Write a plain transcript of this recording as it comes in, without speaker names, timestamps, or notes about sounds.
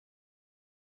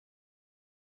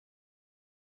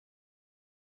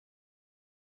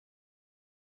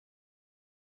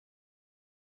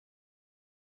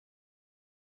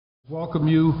Welcome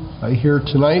you here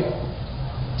tonight,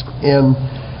 and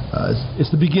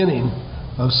it's the beginning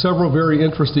of several very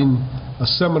interesting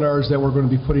seminars that we're going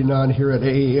to be putting on here at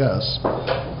AAS.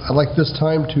 I'd like this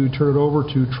time to turn it over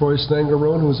to Troy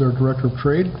Stangarone, who is our Director of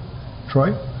Trade.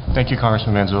 Troy? Thank you,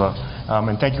 Congressman Manzullo,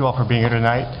 and thank you all for being here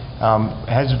tonight.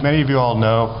 As many of you all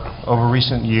know, over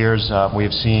recent years we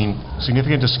have seen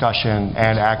significant discussion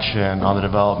and action on the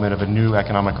development of a new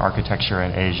economic architecture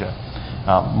in Asia.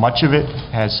 Much of it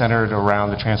has centered around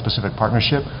the Trans-Pacific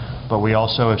Partnership, but we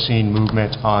also have seen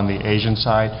movement on the Asian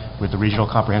side with the Regional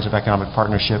Comprehensive Economic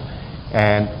Partnership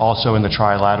and also in the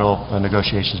trilateral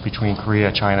negotiations between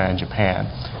Korea, China, and Japan.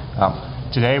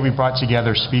 Today we brought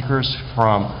together speakers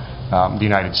from the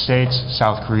United States,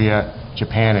 South Korea,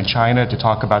 Japan, and China to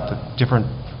talk about the different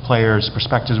players'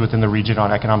 perspectives within the region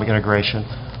on economic integration,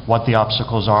 what the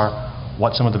obstacles are,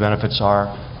 what some of the benefits are,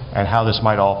 and how this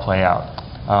might all play out.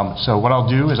 So what I'll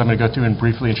do is I'm going to go through and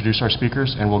briefly introduce our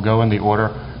speakers, and we'll go in the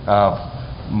order of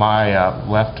my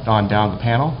left on down the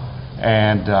panel,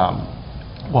 and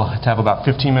we'll have about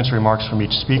 15 minutes remarks from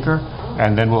each speaker,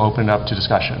 and then we'll open it up to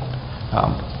discussion.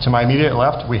 To my immediate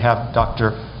left, we have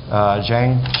Dr.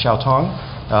 Xiaotong.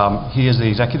 He is the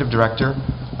Executive Director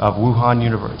of the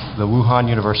Wuhan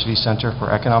University Center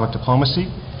for Economic Diplomacy,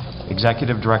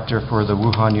 Executive Director for the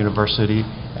Wuhan University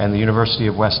and the University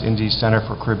of West Indies Center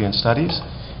for Caribbean Studies,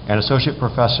 and Associate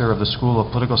Professor of the School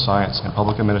of Political Science and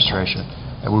Public Administration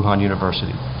at Wuhan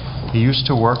University. He used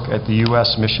to work at the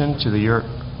U.S. mission to the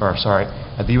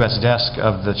at the U.S. desk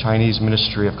of the Chinese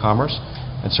Ministry of Commerce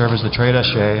and served as the trade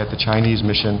attaché at the Chinese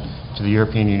mission to the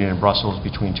European Union in Brussels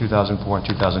between 2004 and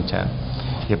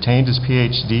 2010. He obtained his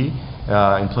PhD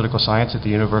in political science at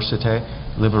the Université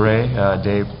Libérée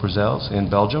de Bruxelles in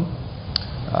Belgium.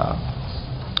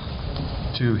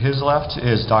 To his left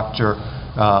is Dr.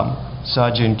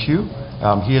 Jin Kyo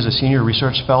Suh. He is a Senior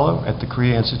Research Fellow at the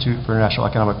Korea Institute for International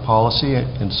Economic Policy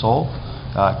in Seoul.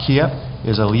 KIEP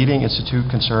is a leading institute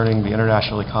concerning the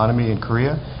international economy in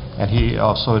Korea, and he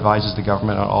also advises the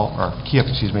government on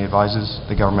advises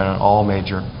the government on all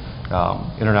major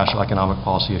international economic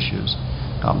policy issues.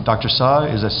 Dr. Suh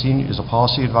is a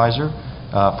policy advisor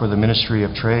for the Ministry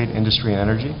of Trade, Industry and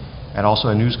Energy, and also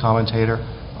a news commentator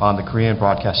on the Korean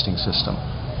broadcasting system.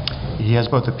 He has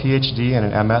both a PhD and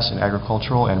an MS in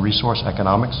Agricultural and Resource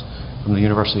Economics from the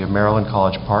University of Maryland,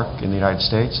 College Park in the United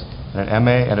States, and an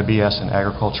MA and a BS in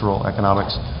Agricultural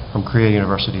Economics from Korea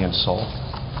University in Seoul.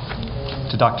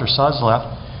 To Dr. Suh's left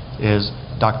is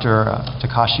Dr.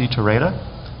 Takashi Terada.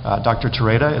 Dr.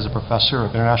 Terada is a professor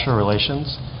of international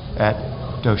relations at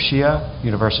Doshisha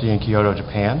University in Kyoto,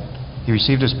 Japan. He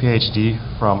received his PhD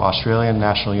from Australian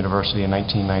National University in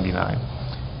 1999.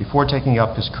 Before taking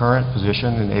up his current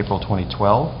position in April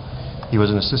 2012, he was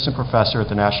an assistant professor at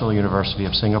the National University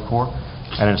of Singapore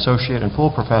and an associate and full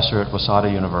professor at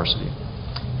WHUCED University.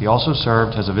 He also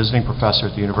served as a visiting professor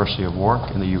at the University of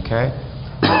Warwick in the UK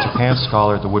and a Japan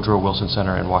scholar at the Woodrow Wilson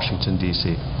Center in Washington,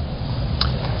 D.C.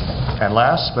 And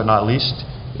last but not least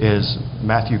is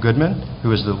Matthew Goodman, who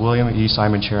is the William E.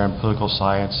 Simon Chair in Political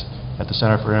Science at the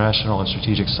Center for International and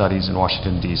Strategic Studies in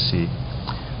Washington, D.C.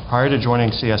 Prior to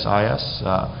joining CSIS,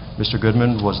 Mr.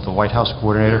 Goodman was the White House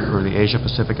coordinator for the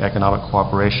Asia-Pacific Economic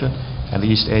Cooperation and the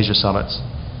East Asia Summits.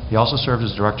 He also served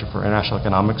as Director for International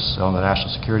Economics on the National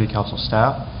Security Council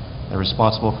staff and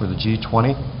responsible for the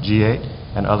G20, G8,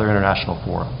 and other international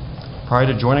fora. Prior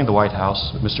to joining the White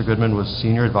House, Mr. Goodman was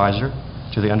Senior Advisor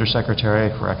to the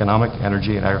Undersecretary for Economic,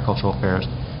 Energy, and Agricultural Affairs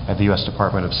at the U.S.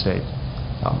 Department of State.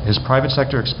 His private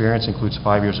sector experience includes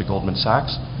 5 years at Goldman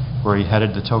Sachs, where he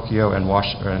headed the Tokyo and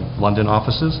London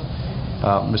offices.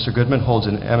 Mr. Goodman holds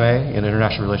an MA in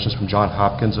International Relations from Johns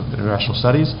Hopkins of International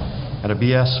Studies and a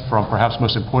BS from, perhaps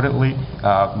most importantly,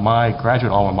 my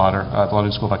graduate alma mater, the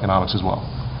London School of Economics as well.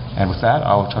 And with that,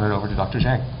 I'll turn it over to Dr.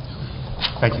 Zhang.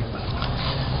 Thank you.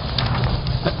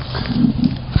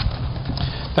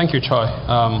 Thank you, Troy.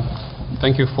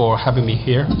 Thank you for having me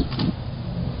here.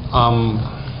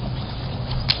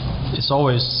 It's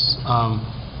always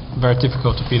very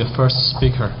difficult to be the first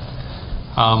speaker.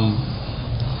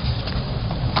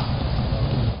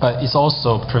 But it's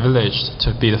also privileged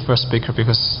to be the first speaker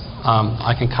because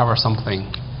I can cover something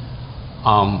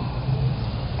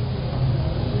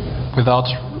without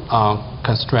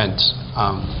constraints.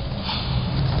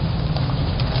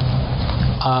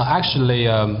 Actually,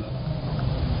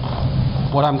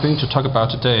 what I'm going to talk about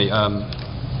today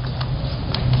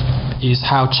is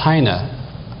how China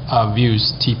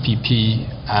views TPP,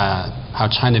 how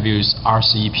China views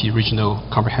RCEP, Regional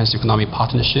Comprehensive Economic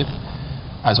Partnership,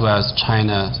 as well as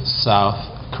China, South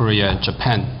Korea,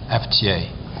 Japan, FTA.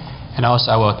 And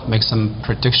also I will make some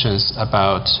predictions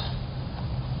about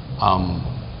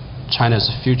China's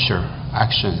future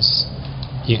actions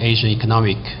in Asian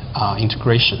economic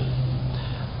integration.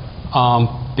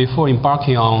 Before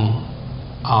embarking on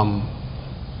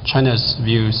China's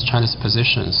views, China's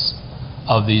positions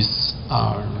of these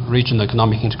regional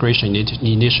economic integration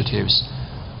initiatives,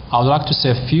 I would like to say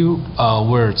a few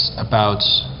words about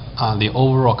the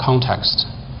overall context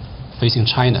facing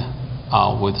China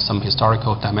with some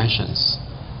historical dimensions.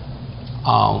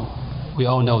 We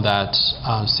all know that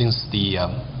since the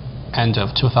end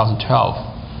of 2012,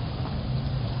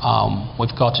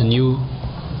 we've got a new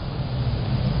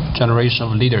generation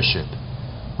of leadership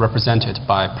represented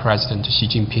by President Xi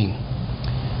Jinping.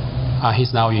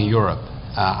 He's now in Europe.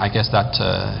 I guess that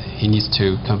he needs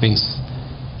to convince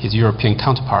his European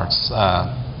counterparts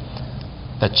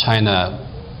that China,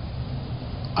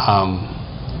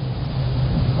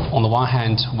 on the one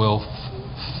hand, will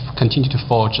continue to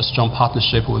forge a strong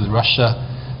partnership with Russia,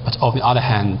 but on the other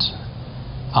hand,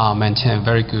 maintain a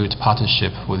very good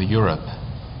partnership with Europe.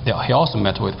 He also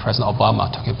met with President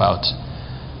Obama, talking about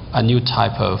a new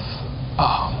type of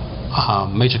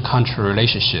major country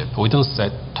relationship. We don't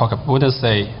say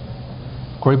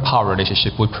great power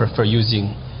relationship. We prefer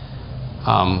using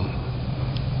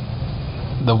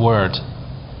the word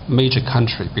major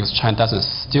country, because China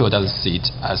still doesn't see it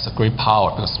as a great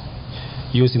power, because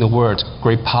using the word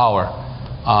great power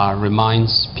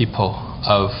reminds people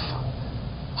of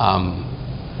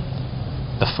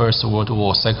the First World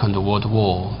War, Second World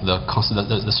War,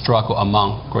 the struggle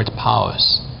among great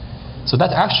powers. So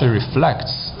that actually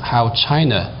reflects how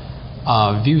China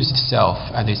views itself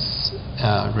and its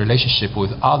relationship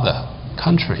with other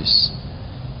countries.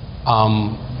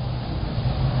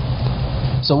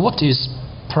 So what is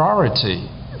priority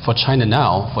for China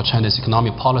now, for China's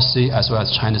economic policy as well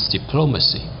as China's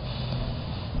diplomacy?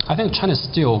 I think China is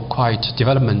still quite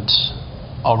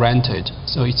development-oriented,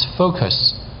 so its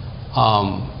focus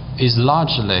is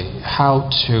largely how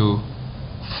to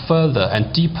further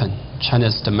and deepen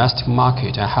China's domestic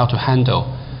market and how to handle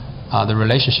the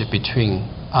relationship between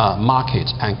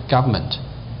market and government.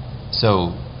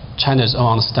 So China's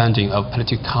own understanding of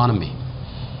political economy.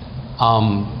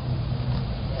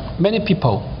 Many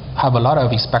people have a lot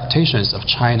of expectations of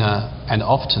China and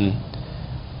often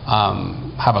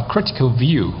have a critical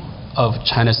view of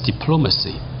China's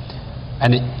diplomacy.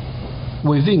 And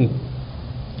within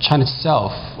China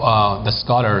itself, the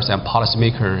scholars and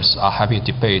policymakers are having a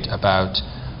debate about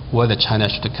whether China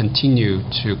should continue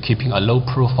to keeping a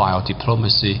low-profile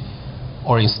diplomacy,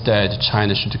 or instead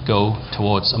China should go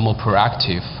towards a more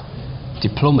proactive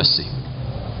diplomacy.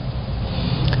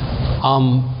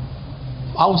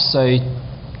 I would say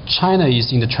China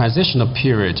is in the transitional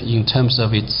period in terms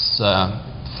of its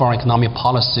foreign economic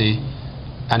policy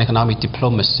and economic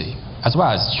diplomacy, as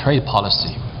well as trade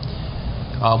policy.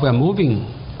 We are moving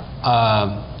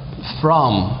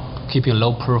from keeping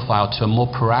low profile to a more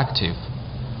proactive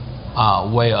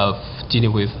way of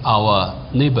dealing with our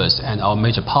neighbors and our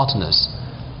major partners.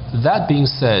 That being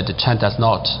said, China does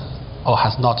not, or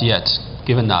has not yet,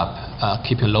 given up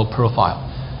keeping low profile.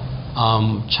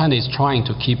 China is trying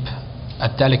to keep a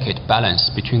delicate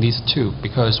balance between these two,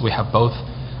 because we have both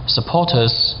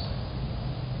supporters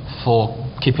for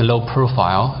keeping low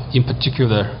profile, in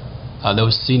particular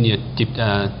those senior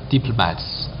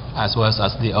diplomats, as well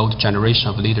as the old generation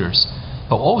of leaders.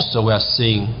 But also we are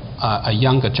seeing a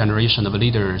younger generation of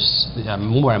leaders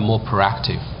more and more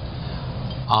proactive.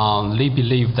 They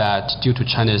believe that due to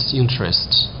China's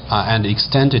interest and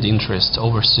extended interest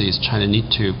overseas, China need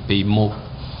to be more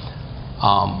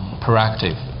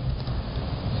proactive.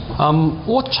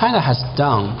 What China has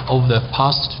done over the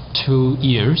past 2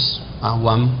 years,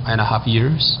 1.5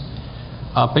 years,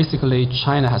 basically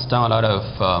China has done a lot of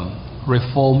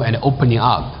reform and opening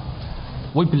up.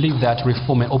 We believe that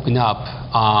reform and opening up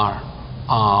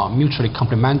are mutually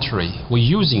complementary. We're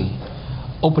using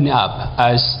opening up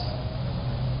as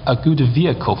a good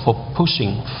vehicle for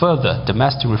pushing further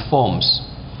domestic reforms.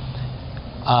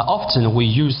 Often we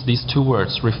use these two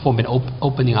words, reform and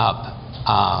opening up,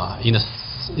 in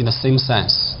the same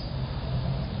sense.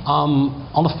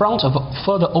 On the front of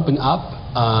further opening up,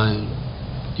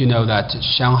 you know that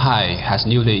Shanghai has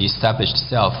newly established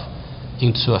itself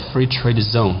into a free trade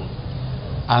zone,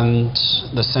 and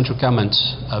the central government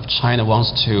of China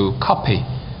wants to copy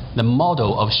the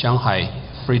model of Shanghai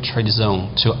free trade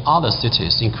zone to other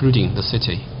cities, including the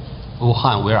city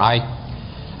Wuhan, where I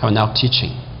am now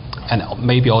teaching, and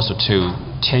maybe also to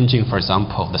Tianjin, for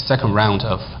example, the second round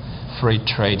of free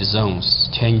trade zones,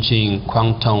 Tianjin,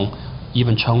 Guangdong,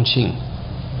 even Chongqing.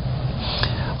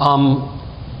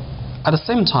 At the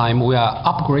same time, we are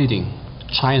upgrading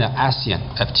China-ASEAN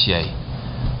FTA.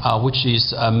 which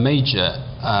is a major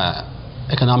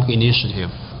economic initiative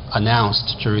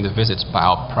announced during the visit by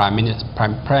our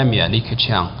Premier Li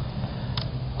Keqiang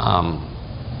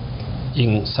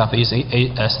in Southeast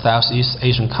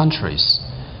Asian countries.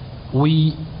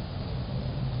 We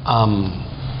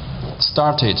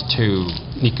started to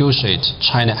negotiate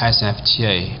China-ASEAN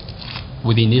FTA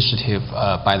with the initiative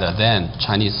by the then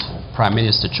Chinese Prime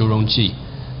Minister Zhu Rongji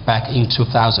back in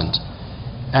 2000.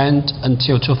 And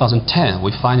until 2010,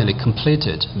 we finally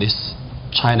completed this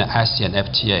China-ASEAN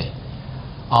FTA.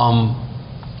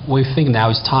 We think now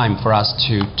it's time for us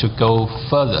to go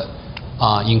further,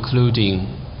 including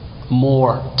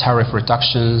more tariff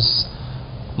reductions,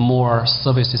 more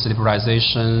services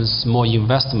liberalizations, more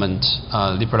investment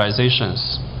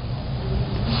liberalizations.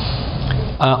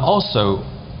 Also,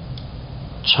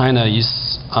 China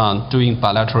is doing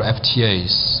bilateral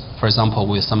FTAs, for example,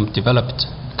 with some developed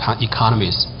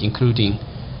economies, including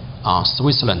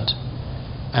Switzerland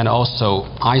and also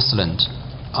Iceland.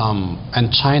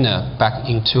 And China, back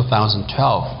in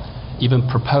 2012, even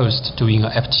proposed doing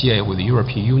an FTA with the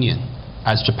European Union,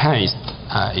 as Japan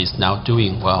is now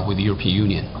doing well with the European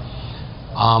Union.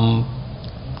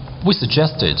 We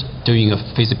suggested doing a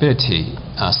feasibility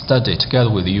study together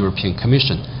with the European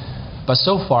Commission, but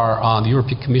so far the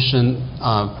European Commission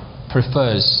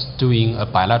prefers doing a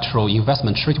bilateral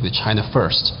investment treaty with China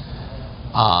first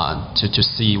to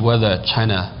see whether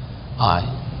China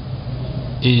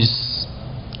is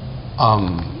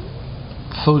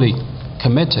fully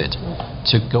committed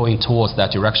to going towards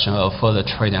that direction of further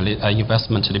trade and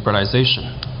investment liberalization.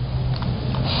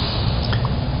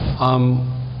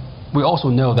 We also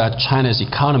know that China's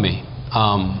economy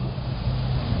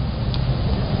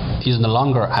is no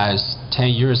longer as 10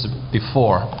 years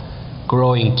before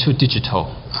growing to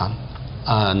digital.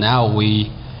 Now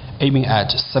we aiming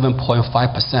at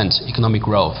 7.5% economic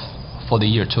growth for the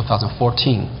year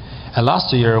 2014. And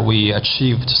last year we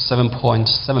achieved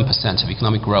 7.7% of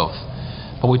economic growth.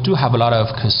 But we do have a lot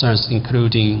of concerns,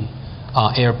 including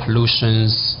air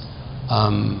pollutions,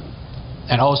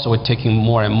 and also we're taking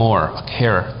more and more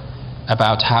care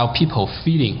about how people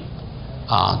feeling,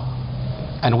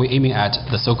 and we're aiming at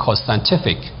the so-called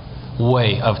scientific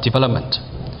way of development.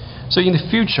 So in the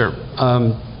future,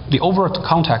 the overall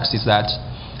context is that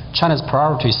China's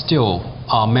priorities still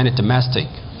are many domestic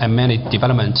and many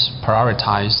development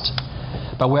prioritized,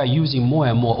 but we are using more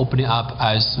and more opening up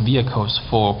as vehicles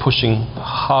for pushing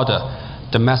harder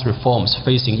domestic reforms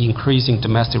facing increasing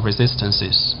domestic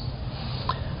resistances.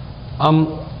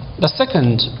 The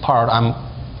second part I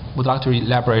would like to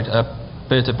elaborate a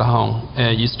bit upon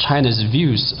is China's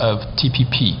views of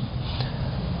TPP.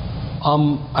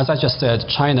 As I just said,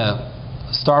 China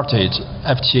started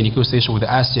FTA negotiation with the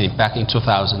ASEAN back in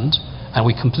 2000, and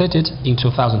we completed in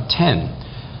 2010.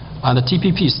 And the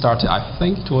TPP started, I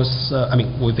think it was,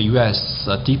 with the U.S.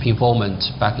 Deep involvement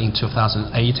back in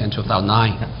 2008 and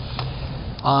 2009.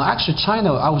 Actually,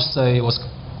 China, I would say, was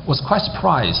quite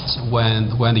surprised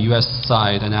when the U.S.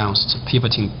 side announced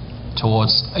pivoting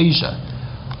towards Asia,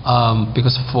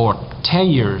 because for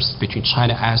 10 years between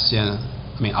China and ASEAN,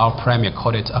 our premier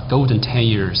called it a golden 10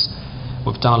 years.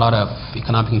 We've done a lot of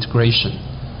economic integration.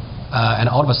 And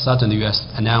all of a sudden, the U.S.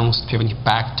 announced pivoting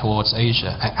back towards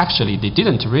Asia. And actually, they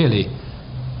didn't really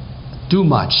do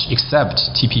much except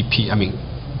TPP.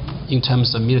 In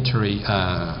terms of military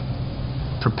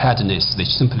preparedness, they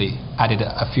simply added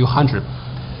a few hundred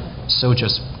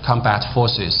soldiers, combat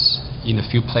forces in a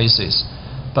few places.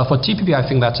 But for TPP, I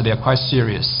think that they are quite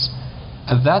serious.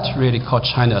 And that really caught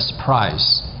China a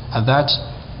surprise. And that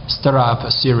stirred up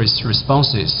a serious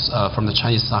responses from the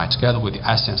Chinese side together with the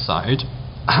ASEAN side.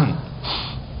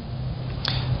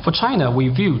 For China, we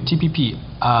view TPP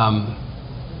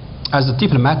as a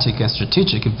diplomatic and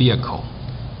strategic vehicle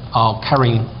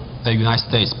carrying the United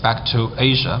States back to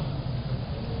Asia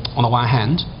on the one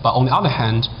hand, but on the other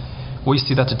hand, we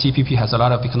see that the TPP has a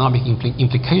lot of economic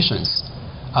implications.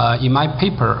 In my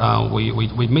paper,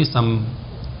 we made some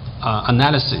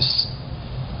analysis.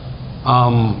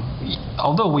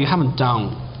 Although we haven't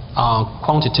done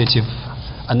quantitative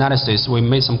analysis, we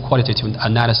made some qualitative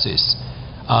analysis,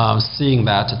 seeing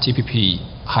that TPP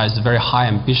has very high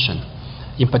ambition,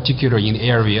 in particular in the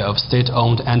area of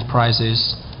state-owned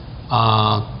enterprises,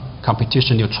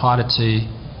 competition neutrality,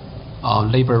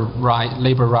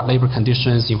 labor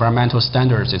conditions, environmental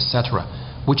standards, etc.,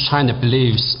 which China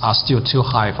believes are still too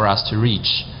high for us to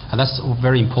reach. And that's a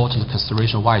very important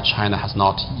consideration why China has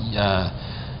not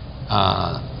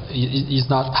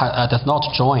does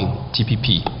not join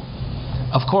TPP.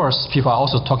 Of course, people are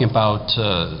also talking about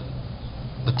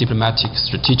the diplomatic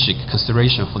strategic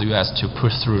consideration for the U.S. to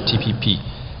push through TPP.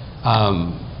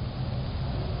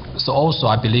 So also,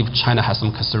 I believe China has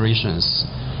some considerations.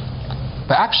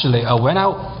 But actually, when I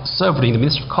served in the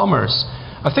Ministry of Commerce,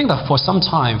 I think that for some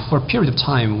time, for a period of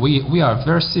time, we are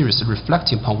very seriously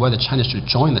reflecting upon whether China should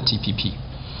join the TPP.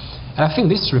 And I think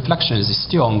this reflection is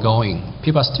still ongoing.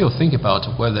 People are still thinking about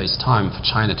whether it's time for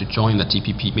China to join the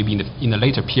TPP, maybe in a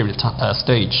later period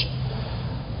stage.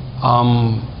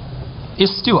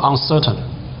 It's still uncertain.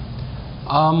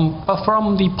 But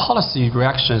from the policy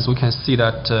reactions, we can see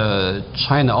that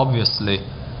China obviously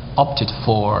opted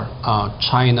for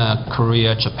China,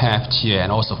 Korea, Japan FTA,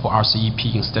 and also for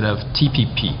RCEP instead of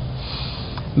TPP.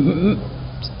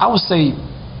 I would say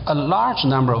a large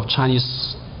number of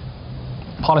Chinese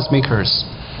policymakers,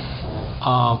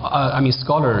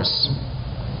 scholars,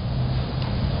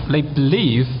 they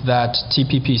believe that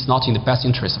TPP is not in the best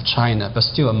interest of China, but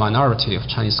still a minority of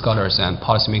Chinese scholars and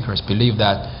policymakers believe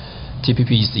that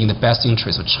TPP is in the best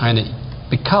interest of China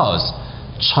because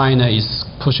China is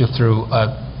pushing through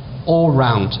an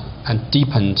all-round and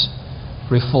deepened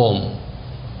reform.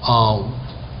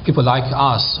 People like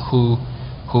us who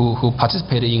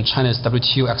participated in China's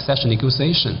WTO accession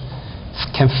negotiation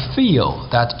can feel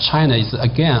that China is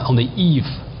again on the eve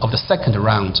of the second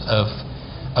round of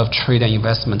trade and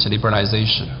investment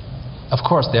liberalization. Of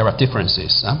course, there are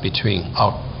differences between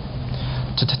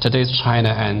today's China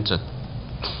and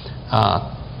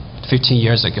 15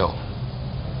 years ago,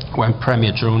 when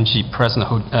Premier Zhurongji, President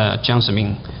Jiang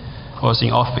Zemin was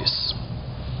in office.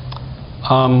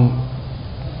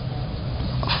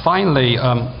 Finally,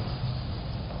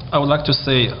 I would like to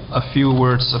say a few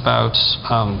words about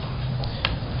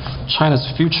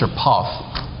China's future path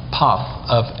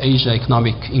of Asian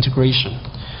economic integration.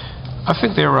 I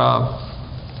think there are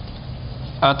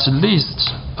at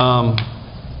least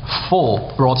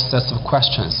 4 broad sets of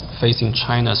questions facing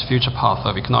China's future path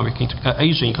of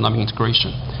Asian economic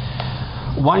integration.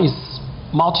 One is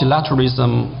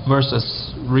multilateralism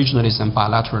versus regionalism,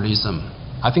 bilateralism.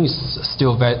 I think it's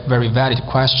still a very valid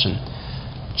question.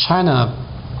 China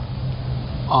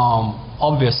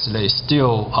obviously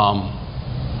still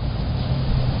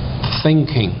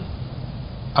thinking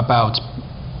about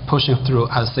pushing through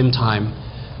at the same time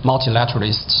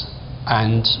multilateralist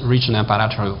and regional and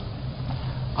bilateral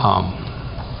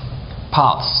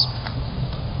paths.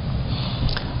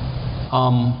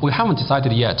 We haven't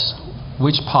decided yet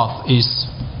which path is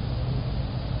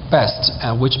best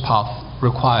and which path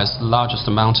requires the largest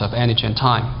amount of energy and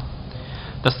time.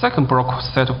 The second broad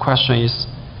set of questions is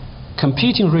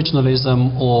competing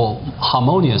regionalism or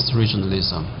harmonious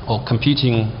regionalism, or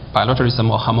competing bilateralism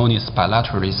or harmonious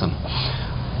bilateralism.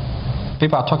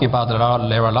 People are talking about there are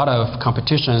a lot of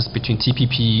competitions between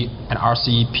TPP and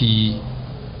RCEP,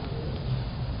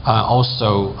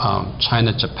 also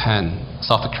China, Japan,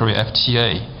 South Korea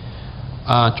FTA.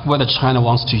 Whether China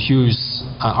wants to use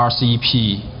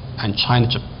RCEP and China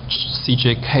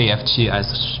CJK FTA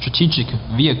as a strategic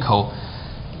vehicle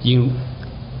in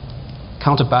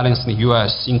counterbalancing the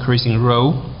U.S. increasing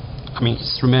role,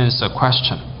 it remains a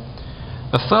question.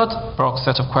 The third broad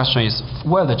set of questions is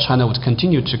whether China would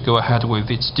continue to go ahead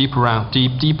with its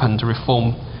deepened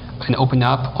reform and open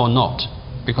up or not,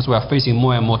 because we are facing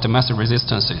more and more domestic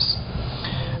resistances.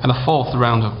 And the fourth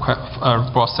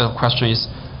broad set of questions is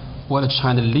whether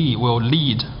China will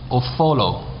lead or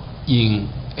follow in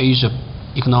Asia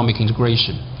economic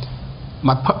integration.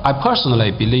 I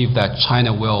personally believe that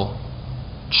China will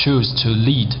choose to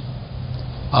lead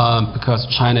because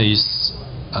China is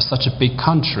such a big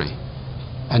country,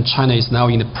 and China is now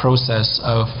in the process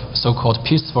of so-called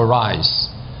peaceful rise.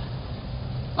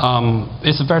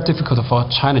 It's very difficult for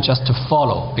China just to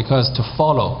follow, because to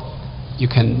follow you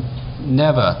can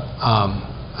never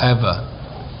ever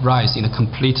rise in a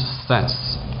complete sense.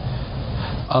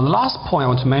 The last point I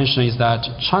want to mention is that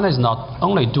China is not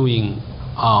only doing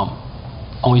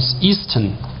on its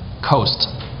eastern coast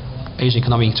Asian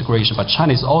economic integration, but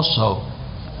China is also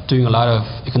doing a lot of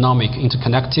economic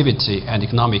interconnectivity and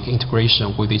economic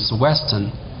integration with its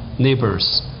western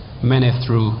neighbors, mainly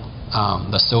through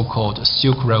the so-called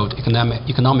Silk Road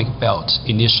Economic Belt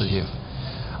Initiative.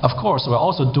 Of course, we're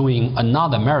also doing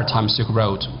another maritime Silk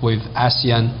Road with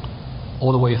ASEAN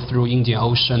all the way through Indian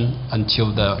Ocean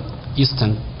until the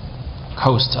eastern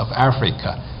coast of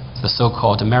Africa, the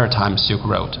so-called maritime Silk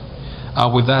Road.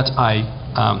 With that, I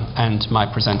end my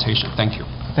presentation. Thank you.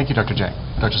 Thank you, Dr. Zhang.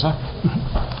 Dr. Suh?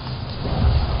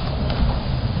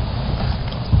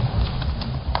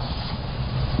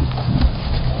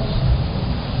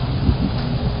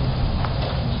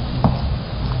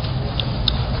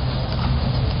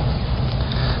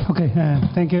 Okay,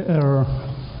 thank you,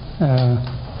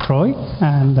 Troy,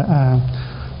 and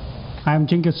I'm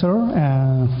Jin Kyo Suh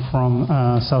from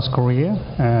South Korea.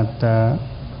 And,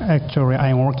 actually,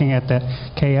 I'm working at the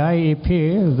KIEP.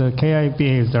 The KIEP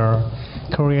is the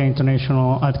Korea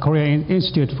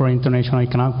Institute for International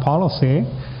Economic Policy.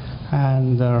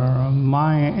 And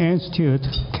my institute,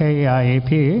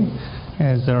 KIEP,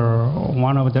 is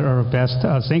one of the best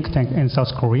think tanks in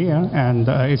South Korea. And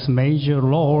its major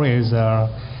role is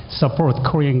support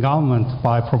Korean government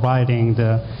by providing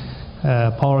the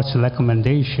policy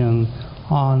recommendation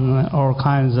on all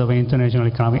kinds of international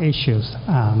economic issues.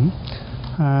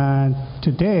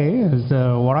 Today,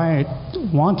 what I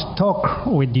want to talk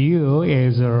with you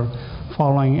is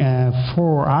following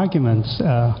 4 arguments.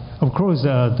 Of course,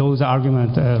 those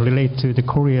arguments relate to the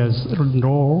Korea's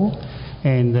role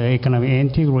in the economic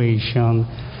integration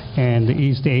in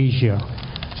East Asia.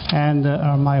 And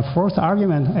my first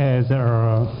argument is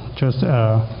just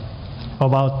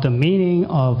about the meaning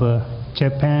of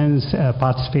Japan's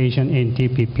participation in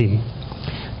TPP.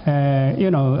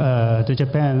 The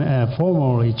Japan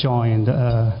formally joined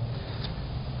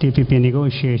TPP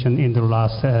negotiation in the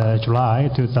last July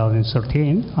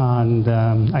 2013, and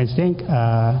I think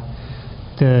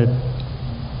the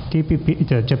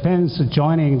Japan's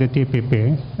joining the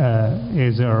TPP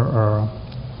is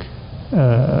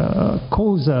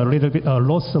cause a little bit a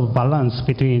loss of balance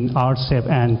between RCEP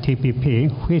and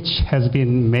TPP, which has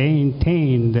been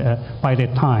maintained by the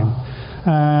time.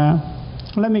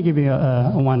 Let me give you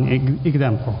one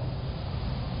example.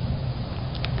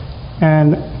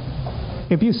 And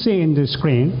if you see in the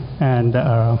screen, and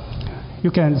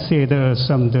you can see the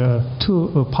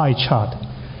 2 pie chart,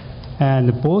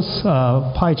 and both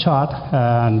pie chart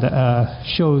and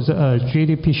shows a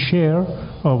GDP share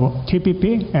of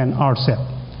TPP and RCEP.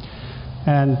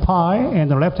 And pie in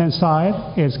the left-hand side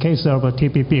is case of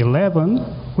TPP 11,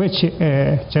 which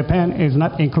Japan is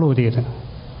not included.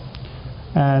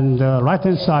 And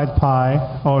right-hand side pie,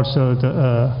 also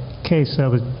the case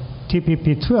of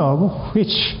TPP 12,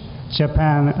 which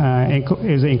Japan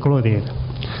is included.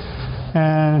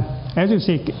 As you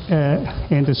see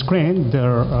in the screen,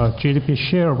 the GDP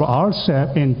share of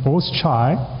RCEP in both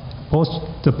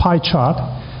the pie chart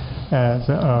is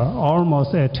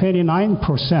almost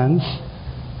 29%,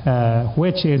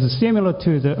 which is similar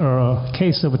to the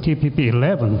case of TPP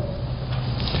 11.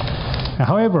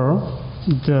 However,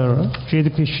 the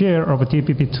GDP share of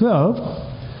TPP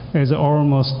 12 is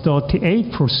almost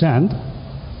 38%,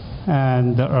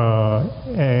 and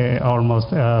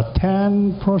almost a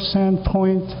 10%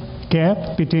 point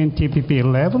gap between TPP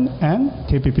 11 and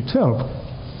TPP 12.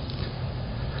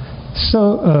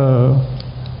 So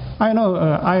I know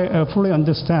I fully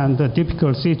understand the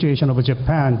difficult situation of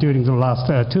Japan during the last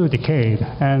 2 decades,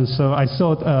 and so I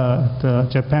thought the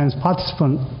Japan's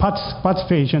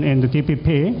participation in the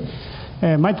TPP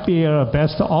might be a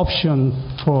best option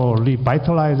for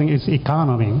revitalizing its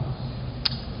economy.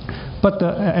 But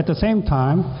at the same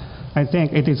time, I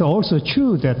think it is also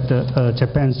true that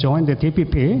Japan joined the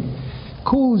TPP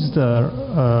caused the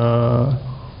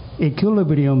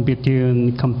equilibrium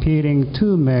between competing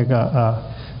 2 mega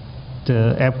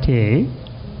the FTA,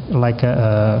 like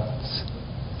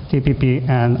TPP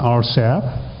and RCEP,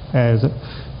 as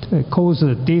caused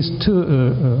these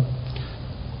 2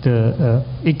 the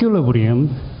equilibrium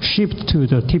shift to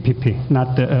the TPP,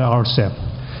 not the RCEP.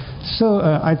 So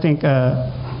I think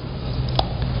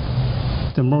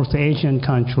the most Asian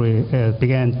country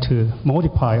began to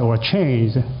modify or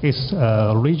change its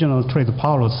regional trade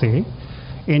policy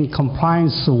in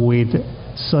compliance with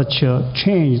such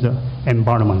changed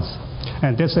environments.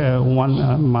 And that's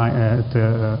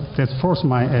that's first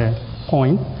my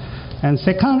point. And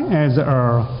second is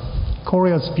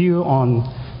Korea's view on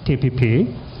TPP.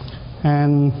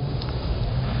 And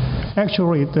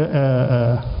actually,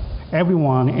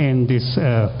 everyone in this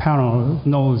panel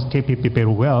knows TPP very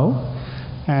well.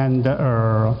 And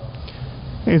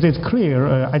it is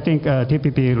clear, I think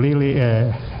TPP really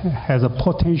has a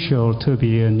potential to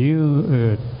be a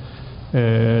new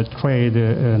trade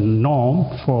norm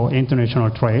for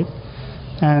international trade.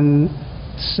 And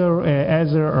so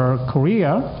as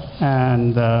Korea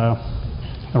and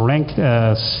ranked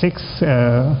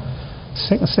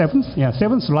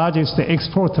seventh largest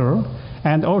exporter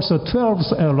and also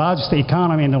 12th largest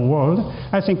economy in the world,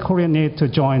 I think Korea needs to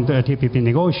join the TPP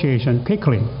negotiation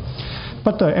quickly.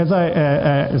 But as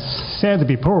I said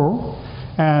before,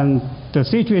 and the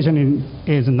situation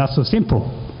is not so simple.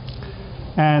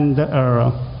 And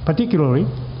particularly,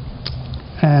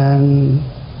 and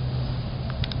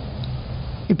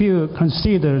if you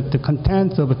consider the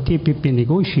contents of a TPP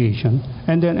negotiation,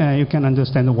 and then you can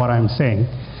understand what I'm saying.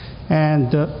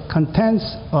 And the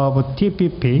contents of a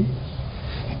TPP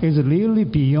is really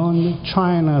beyond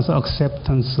China's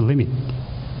acceptance limit.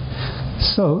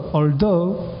 So,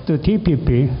 although the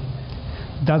TPP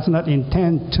does not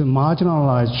intend to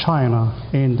marginalize China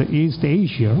in the East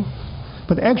Asia,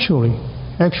 but actually,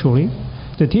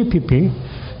 the TPP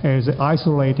is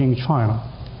isolating China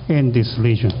in this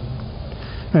region.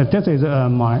 That is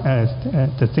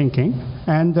the thinking,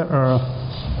 and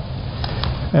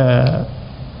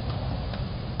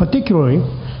particularly,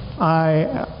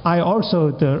 I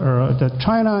also the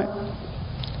China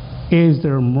is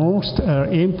the most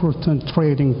important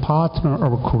trading partner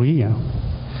of Korea,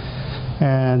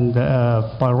 and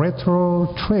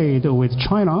bilateral trade with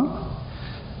China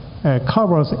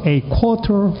covers a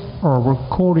quarter of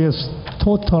Korea's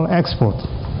total export.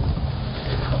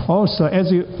 Also,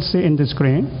 as you see in the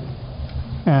screen,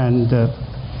 and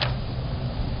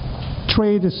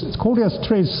Korea's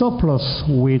trade surplus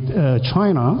with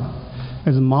China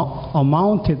has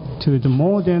amounted to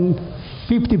more than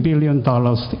 $50 billion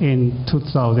in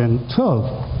 2012.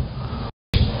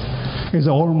 It's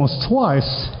almost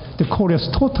twice the Korea's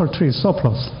total trade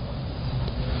surplus.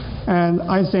 And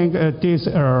I think this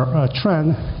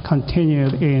trend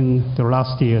continued in the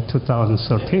last year,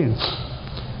 2013.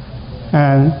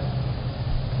 And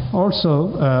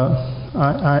also,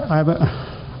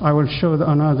 I will show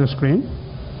another screen.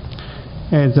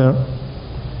 As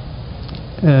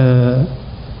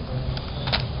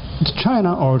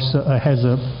China also has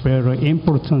a very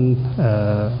important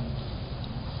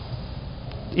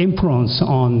influence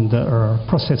on the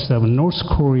process of North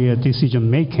Korea decision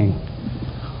making,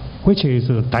 which is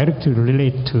directly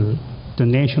related to the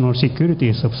national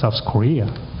securities of South Korea.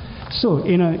 So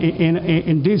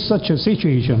in this such a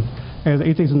situation,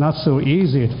 it is not so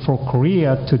easy for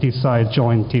Korea to decide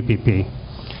join TPP.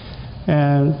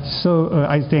 And so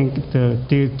I think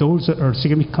those are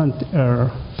significant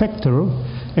factors.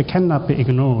 It cannot be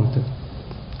ignored.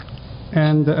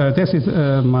 And this is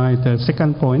the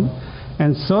second point.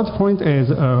 And third point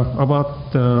is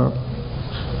about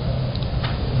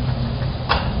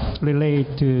relate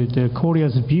to the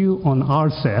Korea's view on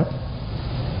RCEP.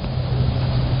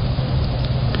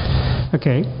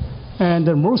 Okay, and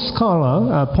most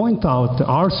scholars point out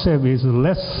RCEP is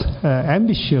less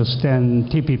ambitious than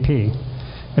TPP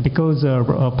because of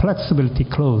a flexibility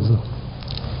clause.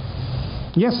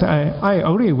 Yes, I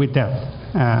agree with that,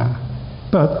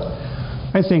 but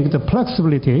I think the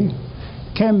flexibility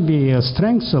can be a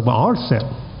strength of RCEP.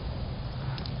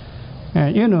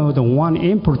 You know, the one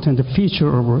important feature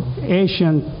of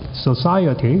Asian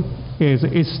society is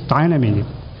its dynamism,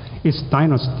 its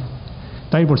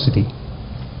diversity.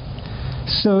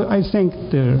 So I think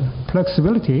the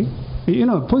flexibility, you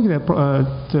know, for example,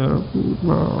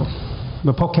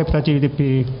 the per capita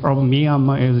GDP of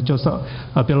Myanmar is just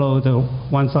below the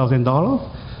 $1,000,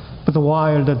 but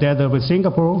while the debt of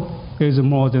Singapore is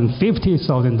more than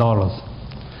 $50,000.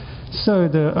 So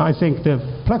I think the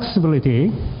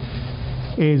flexibility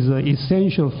is an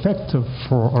essential factor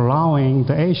for allowing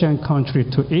the Asian country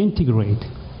to integrate.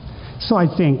 So I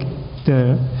think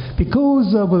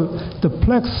because of the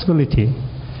flexibility,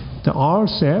 the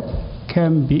RCEP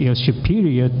can be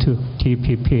superior to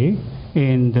TPP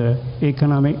in the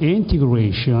economic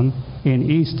integration in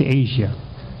East Asia.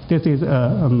 This is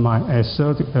my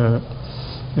third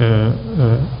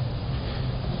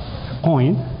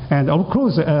point. And of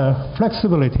course,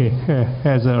 flexibility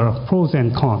has pros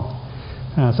and cons.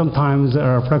 Sometimes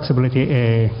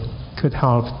flexibility could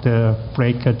help to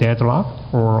break a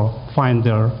deadlock or find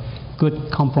a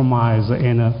good compromise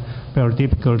in a very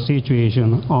difficult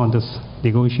situation on this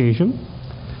negotiation.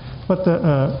 But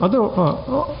the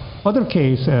other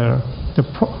case, the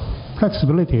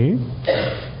flexibility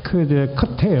could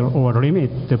curtail or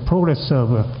limit the progress of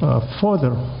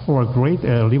further or great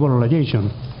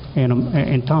liberalization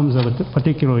in terms of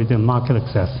particularly the market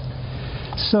access.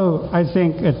 So I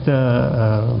think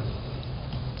the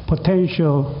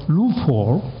potential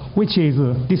loophole, which is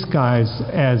disguised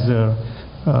as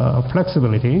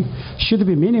flexibility, should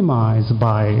be minimized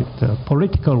by the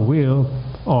political will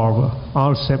of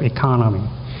our economy.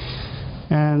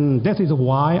 And that is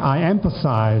why I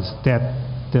emphasize that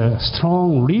the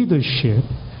strong leadership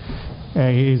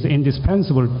is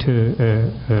indispensable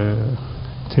to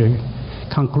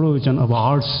conclusion of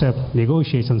RCEP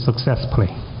negotiations successfully.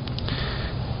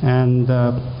 And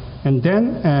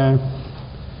then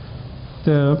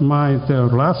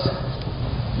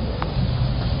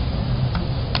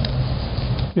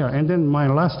my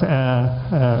last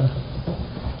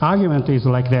argument is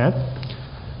like that.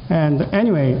 And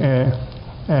anyway,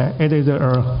 it is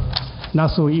not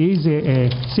so easy a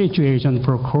situation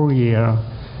for Korea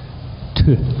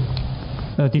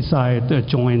decide to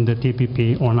join the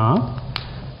TPP or not.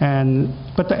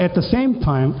 But at the same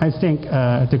time, I think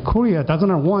the Korea does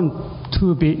not want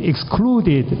to be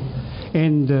excluded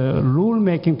in the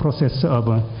rule-making process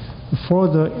for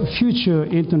the future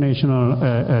international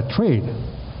trade.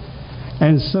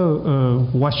 And so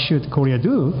what should Korea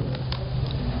do?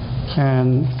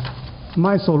 And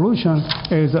my solution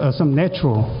is some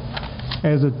natural,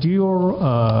 as a dual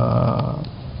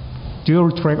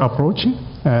track approach.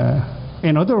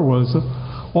 In other words,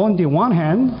 on the one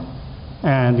hand,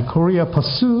 and Korea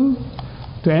pursue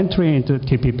the entry into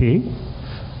TPP,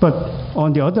 but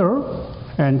on the other,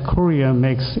 and Korea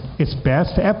makes its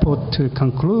best effort to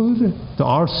conclude the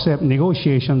RCEP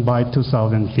negotiation by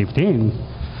 2015.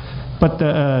 But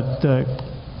the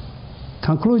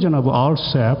conclusion of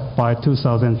RCEP by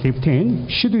 2015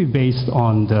 should be based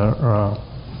on the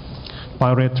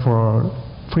bilateral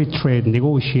free trade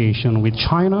negotiation with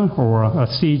China, or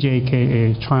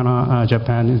CJKA, China,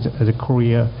 Japan, the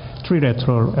Korea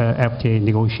trilateral FTA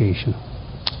negotiation.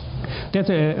 That's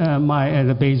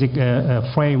the basic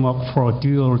framework for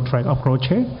dual track approach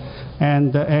here.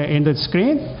 And in the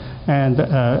screen, and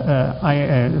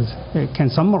I can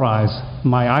summarize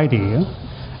my idea.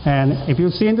 And if you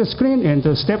see in the screen, in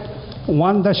the step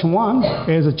 1-1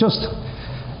 is just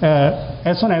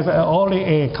as soon as only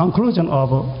a conclusion of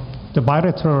the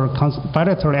bilateral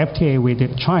FTA with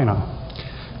China.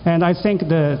 And I think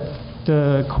the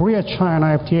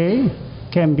Korea-China FTA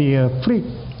can be a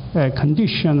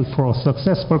precondition for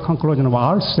successful conclusion of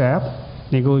RCEP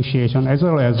negotiation, as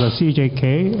well as the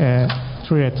CJK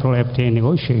trilateral FTA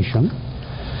negotiation.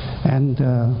 And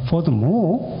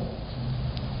furthermore,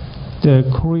 the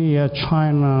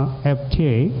Korea-China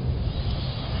FTA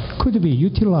could be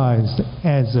utilized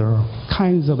as a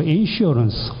kinds of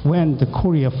insurance when the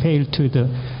Korea failed to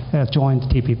join the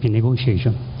TPP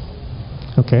negotiation.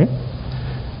 Okay.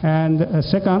 And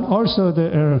second, also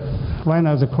right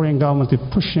now the Korean government is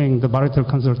pushing the bilateral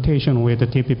consultation with the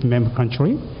TPP member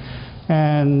country.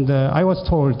 And I was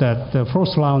told that the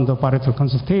first round of bilateral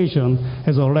consultation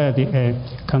has already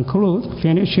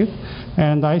finished.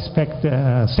 And I expect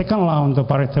the second round of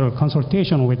bilateral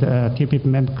consultation with the TPP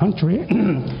member country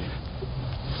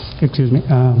excuse me,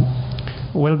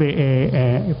 will be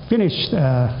finished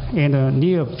in the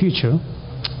near future.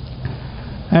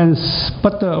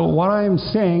 But what I'm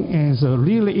saying is a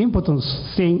really important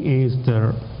thing is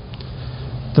the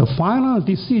final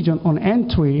decision on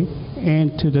entry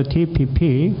into the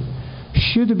TPP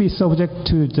should be subject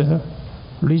to the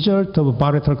result of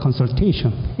bilateral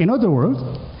consultation. In other words,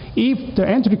 if the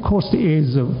entry cost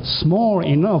is small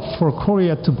enough for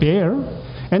Korea to bear,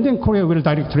 and then Korea will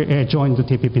directly join the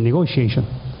TPP negotiation.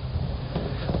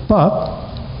 But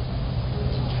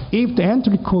if the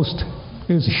entry cost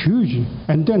is huge,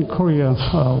 and then Korea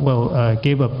will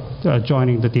give up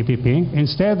joining the TPP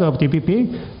instead of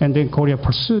TPP, and then Korea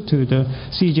pursue to the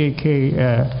CJK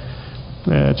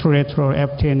trilateral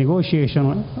FTA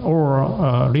negotiation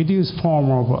or reduced form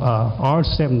of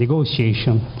RCEP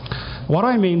negotiation. What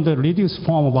I mean, the reduced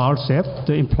form of RCEP,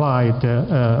 the implied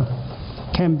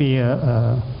can be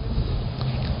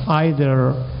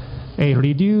either a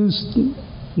reduced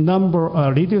number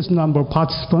of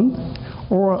participants,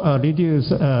 or a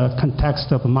reduced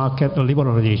context of market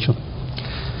liberalization.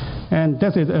 And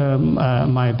that is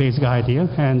my basic idea.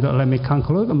 And let me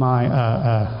conclude my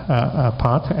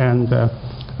part. And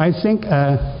I think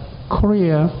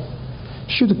Korea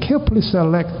should carefully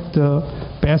select the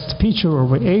best feature of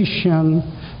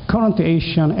current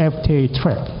Asian FTA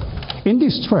track. In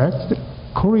this track,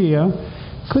 Korea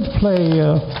could play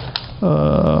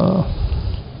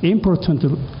important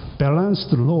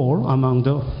balanced role among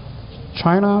the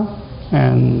China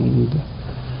and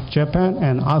Japan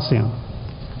and ASEAN.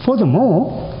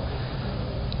 Furthermore,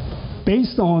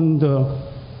 based on the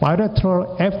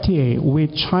bilateral FTA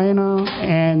with China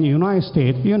and United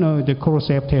States, the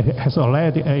Korea FTA has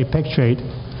already effectuated,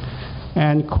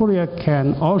 and Korea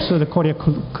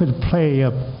could play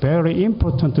a very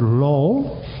important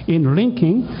role in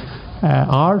linking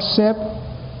RCEP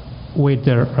with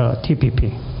the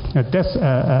TPP. That's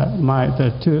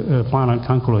the two final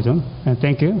conclusions. And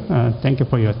thank you. Thank you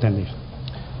for your attention.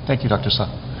 Thank you, Dr. Suh.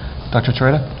 Dr.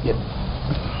 Terada? Yep.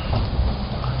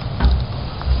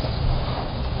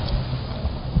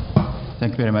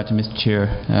 Thank you very much, Mr. Chair.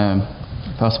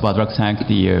 First of all, I'd like to thank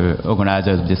the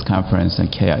organizers of this conference and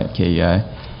KIEP,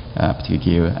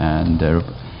 particularly you and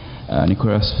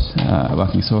Nicholas,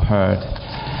 working so hard.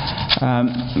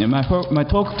 My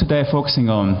talk today focusing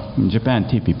on Japan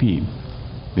TPP,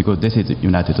 because this is the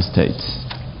United States.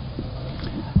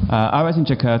 I was in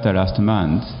Jakarta last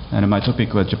month, and my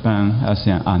topic was Japan,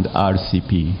 ASEAN, and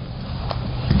RCP.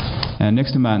 And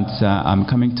next month, I'm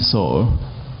coming to Seoul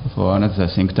for another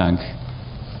think tank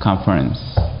conference,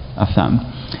 ASAM.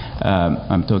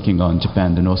 I'm talking on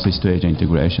Japan, the Northeast Asia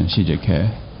integration,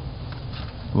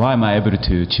 CJK. Why am I able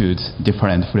to choose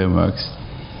different frameworks?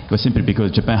 It was simply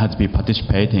because Japan has been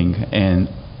participating in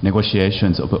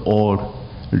negotiations of all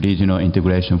regional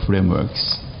integration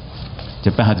frameworks.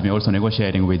 Japan has been also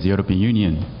negotiating with the European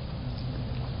Union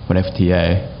for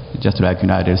FTA, just like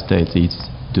United States is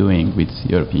doing with the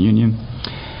European Union.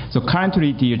 So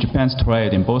currently, Japan's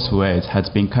trade in both ways has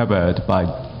been covered by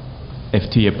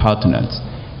FTA partners,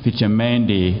 which are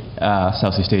mainly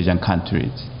Southeast Asian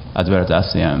countries, as well as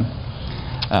ASEAN.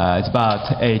 It's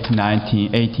about 18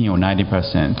 or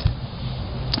 90%.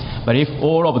 But if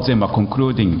all of them are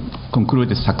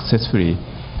concluded successfully,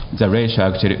 the ratio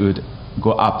actually would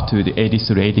go up to the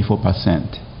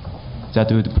 83-84%.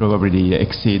 That would probably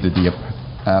exceed the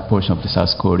portion of the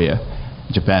South Korea,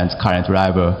 Japan's current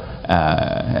rival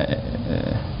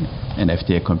in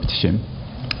FTA competition.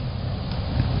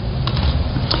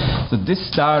 So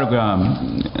this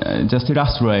diagram just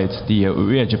illustrates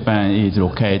where Japan is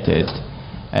located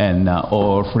and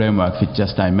all framework which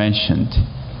just I mentioned.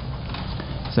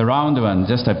 The round one,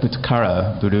 just I put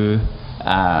color, blue,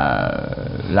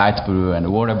 light blue,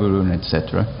 and water blue,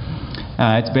 etc.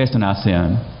 It's based on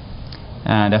ASEAN.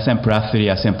 And ASEAN Plus 3,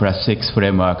 ASEAN Plus 6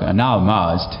 framework are now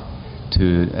merged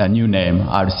to a new name,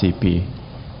 RCP,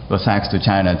 well, thanks to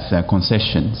China's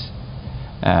concessions.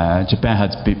 Japan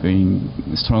has been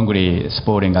strongly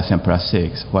supporting ASEAN Plus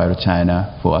 6, while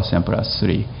China for ASEAN Plus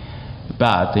 3.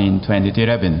 But in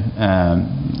 2011,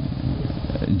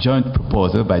 joint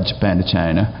proposal by Japan and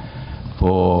China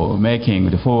for making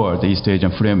the forward East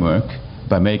Asian framework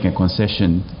by making a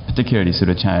concession, particularly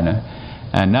through China.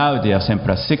 And now the ASEAN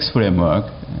Plus 6 framework,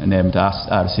 named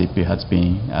RCP, has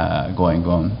been going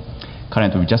on.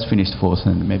 Currently, we just finished fourth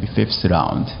and maybe fifth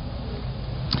round.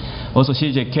 Also,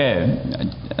 CJK,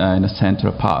 in the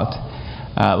central part,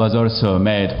 was also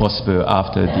made possible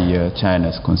after the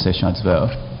China's concession as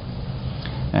well.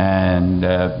 And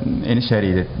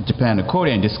initially, Japan and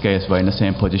Korea, in this case, were in the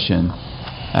same position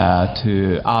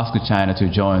to ask China to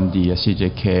join the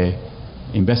CJK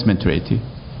investment treaty,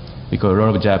 because a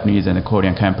lot of Japanese and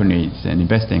Korean companies and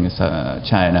investing in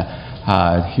China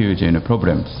had huge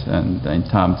problems and in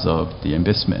terms of the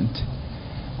investment.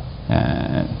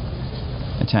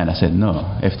 China said no,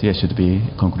 FTA should be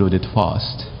concluded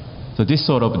first. So this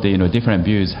sort of different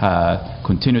views have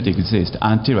continued to exist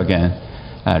until again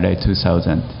late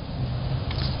 2000.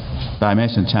 But I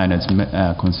mentioned China's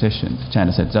concession.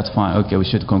 China said that's fine, okay, we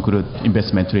should conclude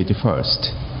investment treaty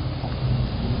first.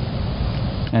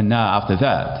 And now after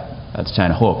that, as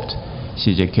China hoped,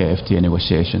 CJK FTA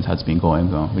negotiations has been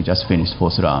going on. We just finished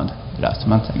fourth round last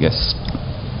month, I guess.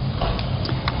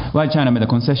 Why China made the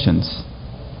concessions?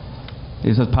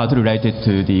 This is partly related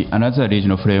to another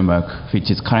regional framework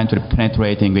which is currently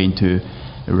penetrating into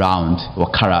round or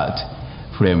colored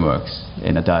frameworks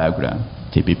in a diagram,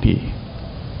 TPP.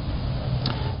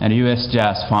 And the US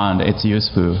just found it's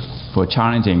useful for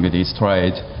challenging this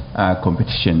trade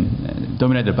competition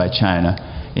dominated by China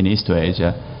in East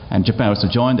Asia. And Japan also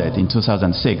joined it in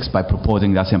 2006 by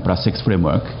proposing the ASEAN Plus 6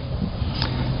 framework.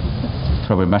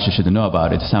 Probably much you should know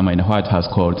about it. Someone in the White House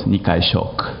called Nikai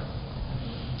shock,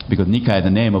 because Nikai is the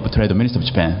name of the trade minister of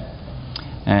Japan,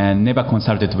 and never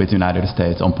consulted with the United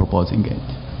States on proposing it.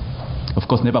 Of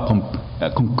course, never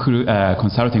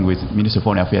consulting with Ministry of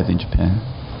Foreign Affairs in Japan.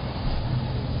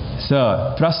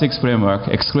 So, Plus 6 framework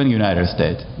excluding United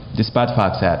States, despite the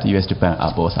fact that US and Japan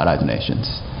are both allied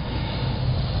nations.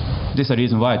 This is the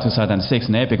reason why 2006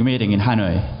 in APEC meeting in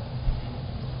Hanoi,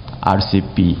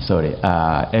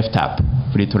 FTAP,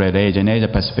 Free Trade Area and Asia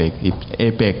Pacific,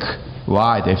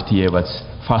 APEC-wide FTA was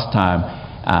first time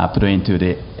put into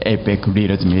the APEC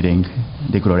leaders meeting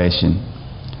declaration.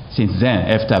 Since then,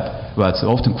 FTAP was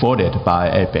often quoted by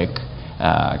APEC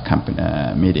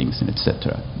meetings,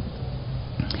 etc.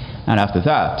 And after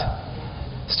that,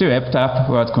 still FTAP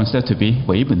was considered to be,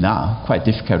 well, even now, quite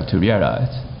difficult to realize,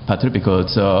 partly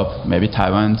because of maybe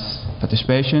Taiwan's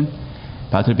participation,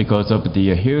 partly because of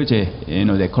the huge,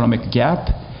 the economic gap.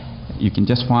 You can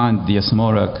just find the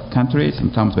smaller countries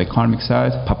in terms of economic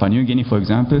size. Papua New Guinea, for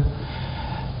example.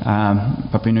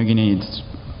 Papua New Guinea is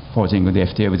forging the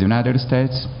FTA with the United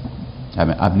States.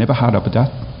 I've never heard of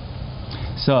that.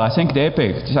 So I think the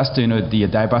APEC, just the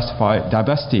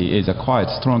diversity is a quite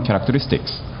strong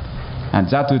characteristics, and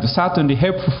that would certainly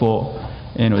help for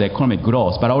the economic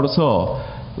growth. But also,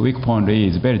 weak point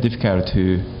is very difficult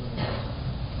to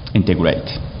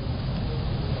integrate.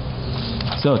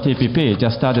 So TPP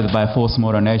just started by 4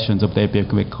 smaller nations of the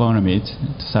APEC economies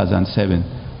in 2007.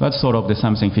 But sort of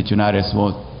something which United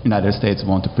States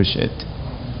want to push it.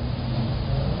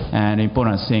 And the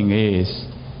important thing is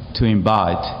to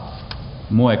invite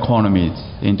more economies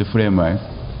into framework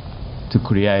to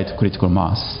create critical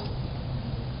mass.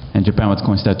 And Japan was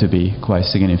considered to be quite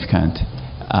significant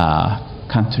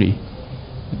country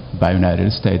by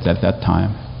United States at that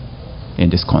time in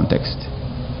this context.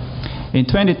 In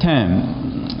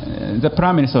 2010, the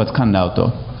Prime Minister was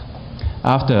Kannaoto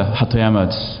after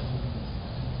Hatoyama's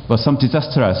was some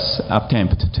disastrous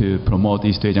attempt to promote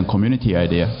East Asian community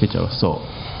idea, which also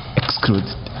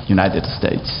excludes United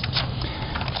States.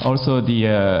 Also, the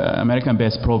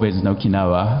American-based province in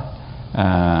Okinawa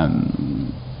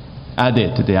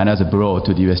added another blow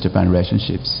to the U.S.-Japan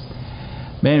relationships.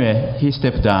 But anyway, he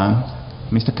stepped down.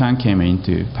 Mr. Kan came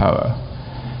into power,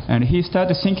 and he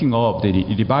started thinking of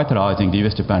revitalizing the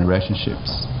U.S.-Japan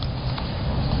relationships.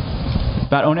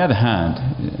 But on the other hand,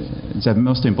 the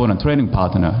most important trading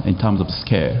partner in terms of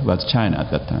scale was China at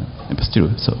that time, and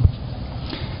still so.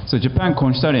 So Japan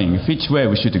considering which way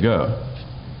we should go.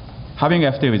 Having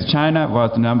FTA with China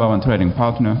was the #1 trading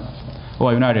partner,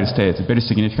 or United States, a very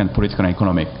significant political and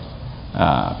economic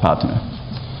partner.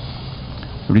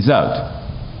 Result,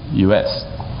 US.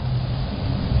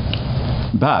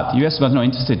 But US was not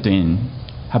interested in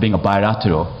having a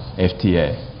bilateral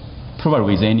FTA,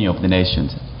 probably with any of the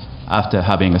nations, after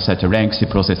having such a lengthy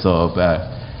process of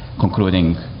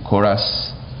concluding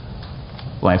chorus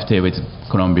or FTA with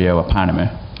Colombia or Panama.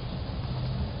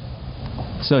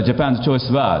 So Japan's choice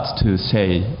was to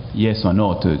say yes or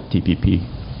no to TPP.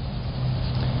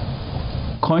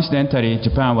 Coincidentally,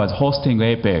 Japan was hosting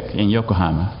APEC in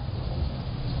Yokohama.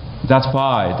 That's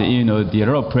why the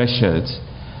lot of pressures,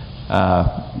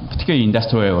 particularly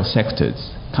industrial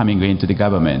sectors, coming into the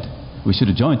government, we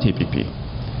should join TPP.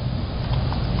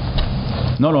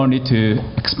 Not only to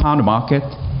expand the market,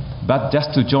 but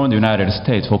just to join the United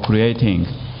States for creating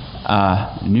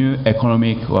a new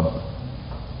economic or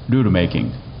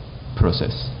rule-making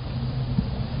process.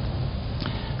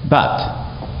 But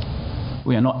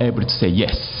we are not able to say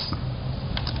yes.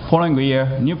 Following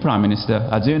year, new prime minister.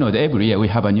 As you know, every year we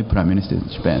have a new prime minister in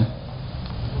Japan.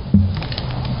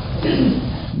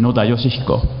 Noda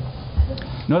Yoshihiko.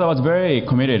 Noda was very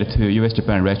committed to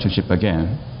U.S.-Japan relationship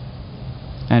again.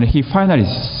 And he finally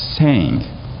saying,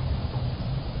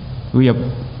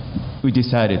 we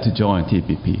decided to join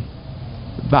TPP.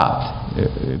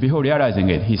 But before realizing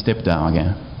it, he stepped down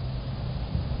again.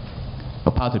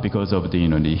 But partly because of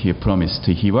he promised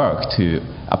he worked to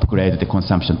upgrade the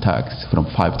consumption tax from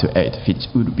 5 to 8, which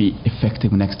would be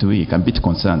effective next week. I'm a bit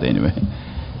concerned anyway.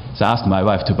 So I asked my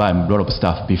wife to buy a lot of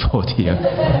stuff before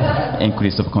the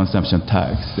increase of consumption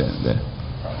tax.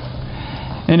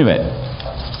 Anyway,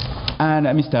 and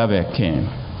Mr. Abe came.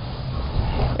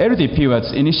 LDP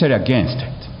was initially against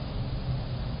it,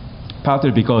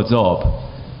 partly because of,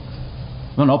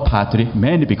 well, not partly,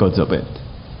 mainly because of it.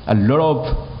 A lot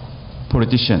of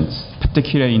politicians,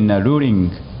 particularly in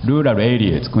rural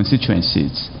areas,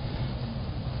 constituencies,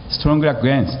 strongly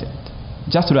against it.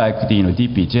 Just like the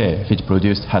DPJ, which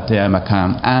produced Hatoyama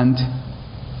Kan and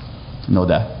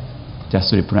Noda, just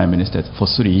 3 prime ministers for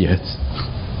 3 years.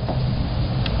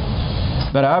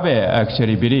 But Abe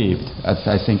actually believed, as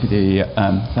I think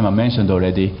someone mentioned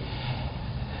already,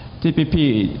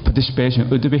 TPP participation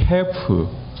would be helpful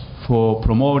for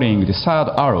promoting the third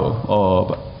arrow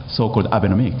of so-called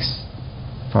Abenomics.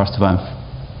 First one,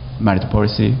 monetary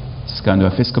policy. Second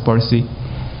one, fiscal policy.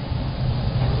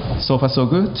 So far, so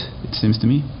good, it seems to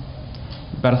me.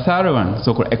 But the third one,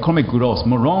 so-called economic growth,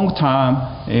 more long-term,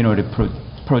 the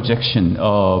projection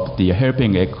of the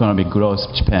helping economic growth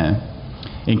of Japan,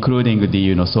 including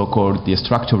the so-called the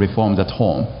structural reforms at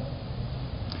home.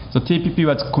 So TPP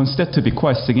was considered to be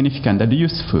quite significant and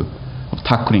useful of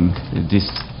tackling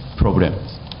these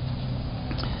problems.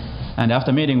 And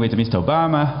after meeting with Mr.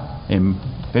 Obama in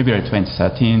February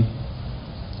 2013,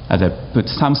 as I put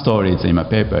some stories in my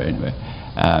paper anyway,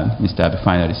 Mr. Abe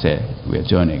finally said we are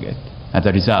joining it. As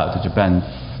a result, Japan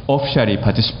officially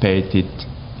participated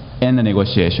in the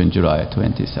negotiation in July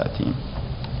 2013.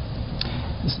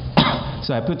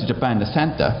 So I put Japan in the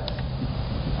center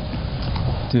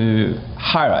to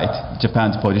highlight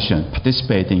Japan's position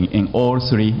participating in all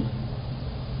 3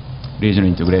 regional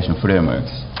integration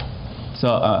frameworks. So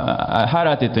I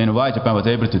highlighted why Japan was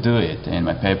able to do it in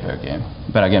my paper again.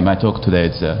 But again, my talk today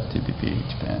is TPP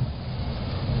Japan.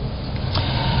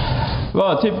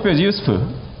 Well, TPP is useful,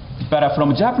 but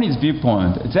from a Japanese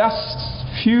viewpoint, there's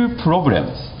few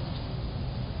problems.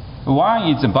 One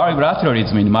is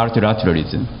bilateralism and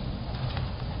multilateralism.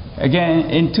 Again,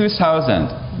 in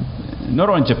 2000, not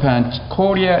only Japan,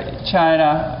 Korea,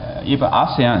 China, even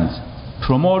ASEAN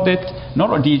promoted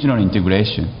not regional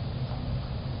integration,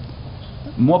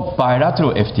 more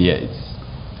bilateral FTAs.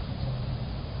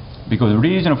 Because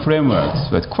regional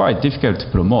frameworks were quite difficult to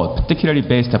promote, particularly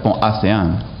based upon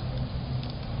ASEAN.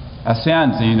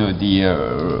 ASEAN's, the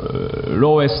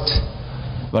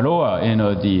lower,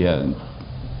 the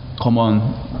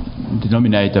common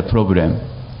denominator problem.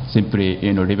 Simply,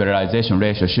 liberalization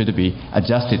ratio should be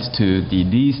adjusted to the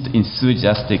least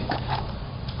enthusiastic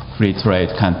free trade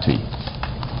country.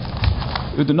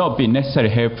 It would not be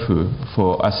necessarily helpful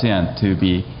for ASEAN to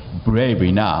be brave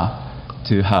enough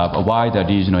to have a wider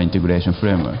regional integration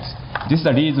frameworks. This is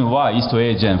the reason why East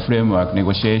Asian framework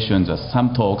negotiations,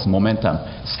 some talks, momentum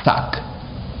stuck.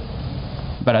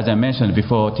 But as I mentioned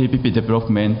before, TPP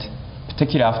development,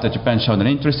 particularly after Japan showed an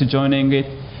interest in joining it,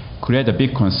 created a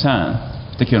big concern,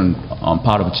 particularly on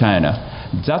part of China.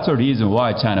 That's the reason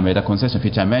why China made a concession,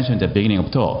 which I mentioned at the beginning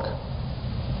of talk.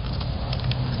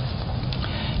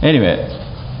 Anyway,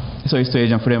 so East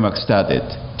Asian framework started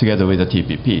together with the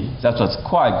TPP. That was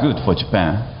quite good for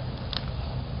Japan.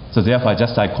 So therefore,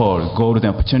 just I call golden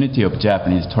opportunity of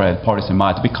Japanese trade policy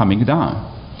might be coming down.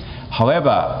 However,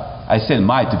 I said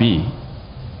might be,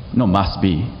 no must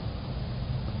be.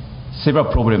 Several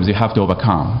problems you have to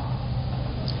overcome.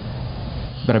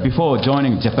 But before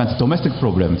joining Japan's domestic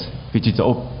problems, which is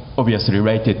obviously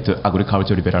related to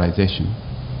agricultural liberalization.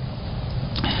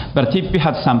 But TPP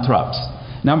had some traps.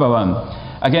 Number one,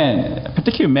 again,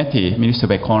 particularly METI, Ministry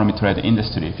of Economy, Trade,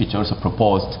 Industry, which also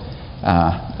proposed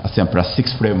ASEAN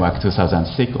 +6 framework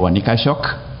 2006 or Nikkei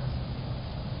shock,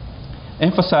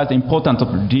 emphasized the importance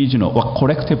of regional or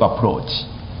collective approach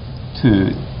to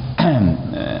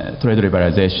trade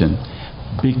liberalization,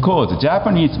 because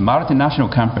Japanese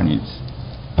multinational companies,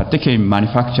 particularly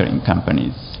manufacturing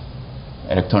companies,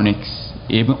 electronics,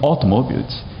 even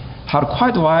automobiles, had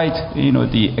quite wide,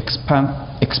 the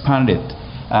expanded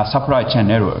supply chain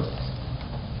network,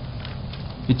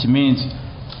 which means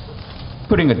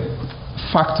putting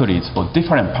factories for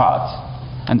different parts,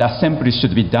 and assembly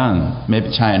should be done, maybe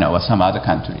China or some other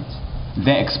countries,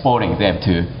 then exporting them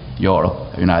to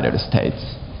Europe, United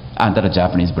States, under the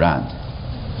Japanese brand.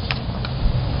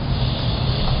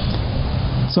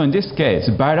 So in this case,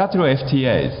 bilateral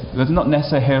FTAs was not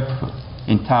necessarily helpful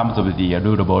in terms of the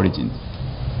rule of origin.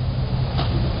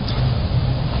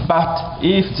 But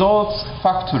if those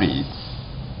factories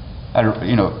are,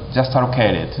 just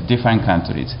allocated to different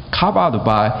countries, covered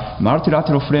by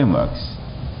multilateral frameworks,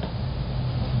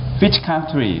 which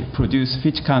country produce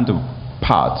which kind of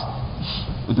part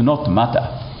would not matter.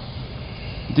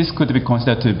 This could be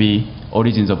considered to be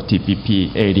origins of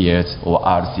TPP areas or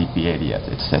RCP areas,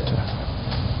 etc.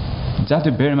 That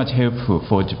is very much helpful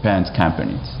for Japan's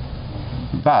companies.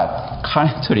 But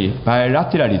currently,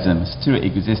 bilateralism still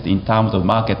exists in terms of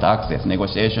market access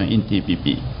negotiation in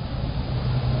TPP.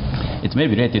 It may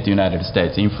be related to United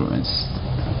States influence.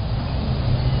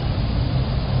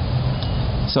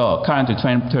 So currently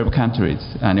 12 countries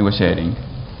are negotiating.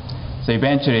 So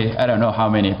eventually, I don't know how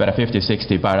many, but 50,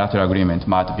 60 bilateral agreements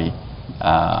might be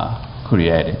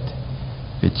created,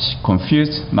 which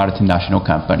confuse multinational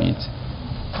companies,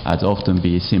 as often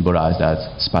be symbolized as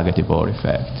spaghetti ball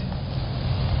effect,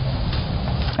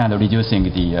 and reducing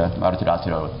the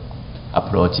multilateral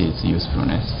approach's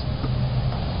usefulness.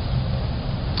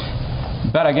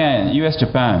 But again,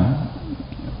 US-Japan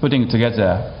putting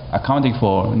together, accounting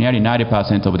for nearly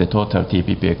 90% of the total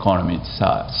TPP economy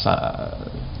size,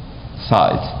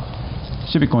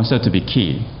 should be considered to be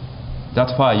key.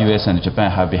 That's why US and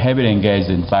Japan have been heavily engaged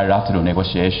in bilateral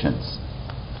negotiations.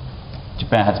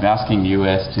 Japan has been asking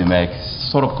US to make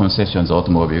sort of concessions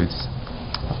automobiles.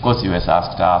 Of course, US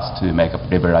asked us to make a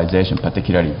liberalization,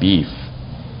 particularly beef,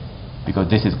 because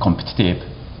this is competitive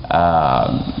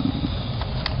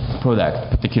product,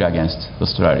 particularly against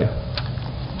Australia.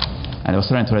 And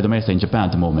Australian trade minister in Japan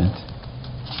at the moment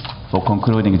for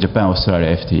concluding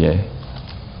Japan-Australia FTA.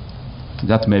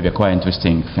 That may be a quite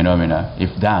interesting phenomena if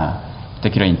done,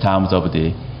 particularly in terms of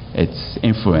its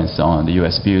influence on the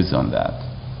US views on that.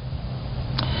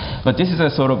 But this is a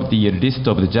sort of the list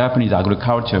of the Japanese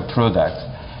agricultural products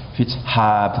which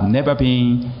have never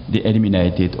been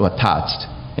eliminated or touched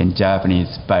in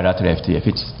Japanese bilateral FTA,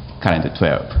 which is currently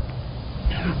 12.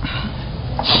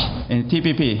 In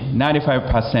TPP,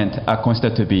 95% are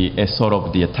considered to be a sort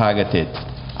of the targeted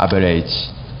average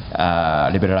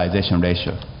liberalization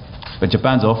ratio. But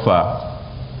Japan's offer,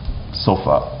 so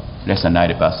far, less than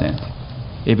 90%.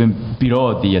 Even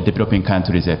below the developing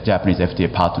countries, Japanese FTA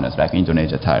partners like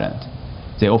Indonesia, Thailand,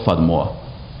 they offered more.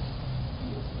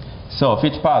 So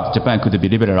which part Japan could be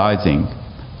liberalizing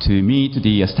to meet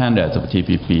the standards of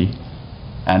TPP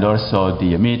and also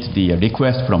meet the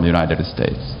request from the United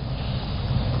States.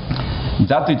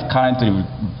 That is currently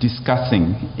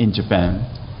discussing in Japan.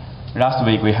 Last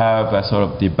week we have sort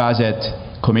of the budget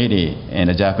committee in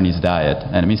the Japanese Diet,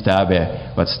 and Mr.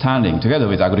 Abe was standing together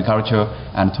with agriculture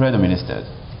and trade ministers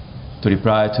to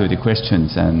reply to the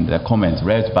questions and comments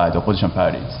raised by the opposition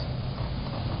parties.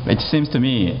 It seems to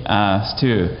me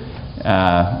still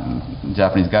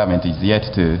Japanese government is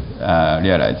yet to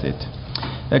realize it.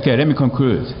 Okay, let me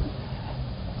conclude.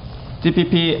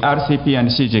 TPP, RCP, and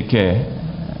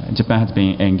CJK, Japan has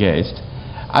been engaged.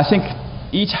 I think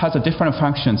each has a different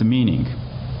functions and meaning.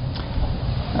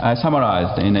 I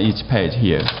summarized in each page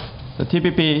here. The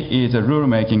TPP is a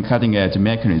rule-making cutting-edge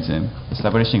mechanism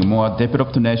establishing more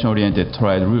developed nation-oriented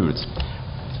trade rules,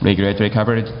 regulatory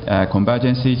coverage,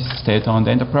 convergences, state-owned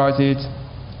enterprises,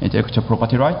 intellectual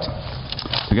property rights,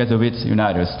 together with the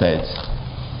United States.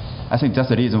 I think that's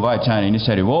the reason why China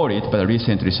initially worried, but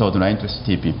recently showed no interest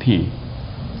in TPP.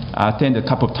 I attended a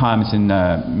couple of times in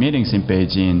meetings in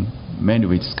Beijing, mainly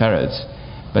with scholars,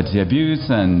 but their views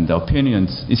and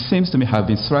opinions, it seems to me, have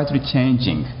been slightly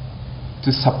changing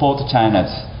to support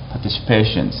China's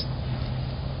participations.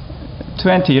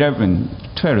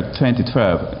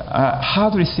 2012,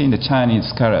 hardly seen the Chinese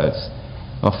scholars,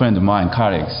 a friend of mine,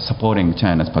 colleagues, supporting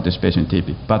China's participation in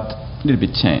TPP, but a little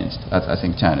bit changed, as I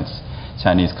think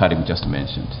Chinese colleague just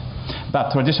mentioned.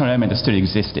 But traditional elements still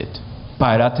existed.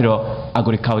 Bilateral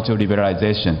agricultural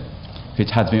liberalization,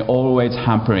 which has been always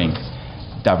hampering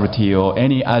WTO,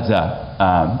 any other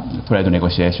trade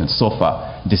negotiations so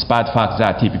far, despite the fact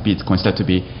that TPP is considered to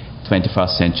be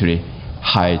 21st century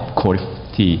high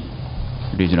quality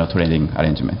regional trading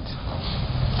arrangement.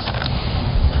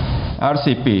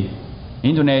 RCP,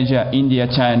 Indonesia, India,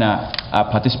 China are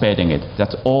participating in it.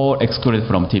 That's all excluded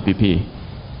from TPP.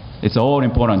 It's all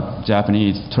important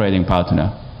Japanese trading partner.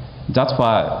 That's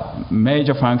why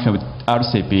major function with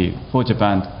RCP for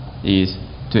Japan is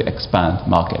to expand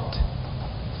market.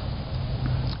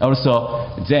 Also,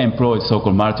 they employ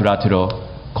so-called multilateral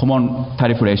common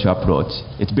tariff ratio approach.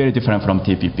 It's very different from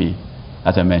TPP,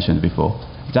 as I mentioned before.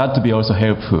 That would be also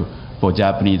helpful for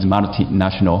Japanese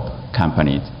multinational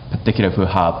companies, particularly who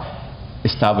have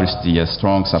established the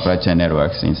strong supply chain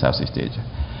networks in Southeast Asia.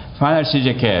 Finally,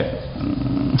 CJK.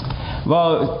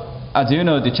 Well, as you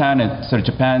know, Japan's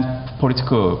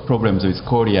political problems with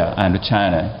Korea and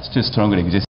China still strongly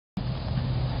exist.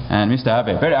 And Mr.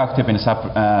 Abe, very active in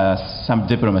some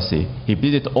diplomacy. He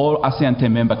visited all ASEAN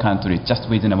 10 member countries just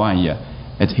within 1 year.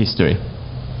 It's history.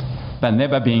 But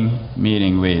never been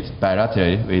meeting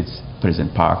bilaterally with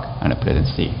President Park and President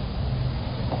Xi.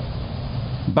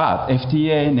 But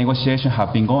FTA negotiations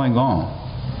have been going on.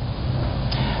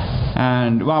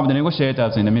 And one of the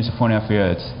negotiators in the Ministry of Foreign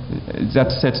Affairs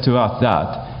that said to us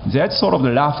that that's sort of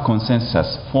the last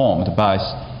consensus formed by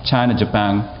China,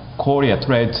 Japan, Korea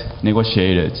trade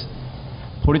negotiators.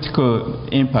 Political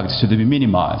impact should be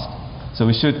minimized. So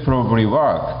we should probably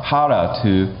work harder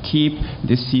to keep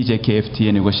this CJK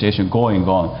FTA negotiation going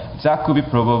on. That could be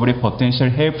probably potentially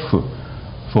helpful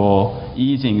for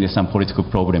easing some political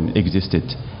problem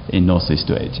existed in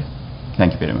Northeast Asia.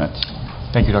 Thank you very much.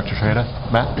 Thank you, Dr. Terada.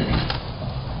 Matt?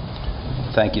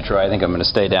 Thank you, Troy. I think I'm going to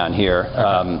stay down here.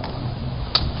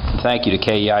 Thank you to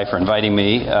KEI for inviting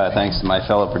me. Thanks to my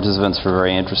fellow participants for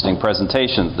very interesting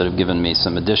presentations that have given me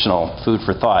some additional food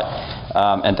for thought.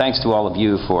 And thanks to all of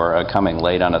you for coming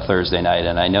late on a Thursday night.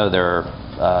 And I know there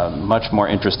are much more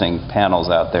interesting panels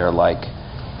out there, like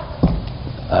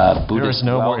Buddhist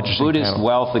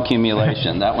wealth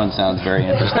accumulation. That one sounds very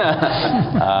interesting.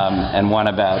 And one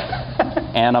about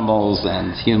animals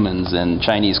and humans and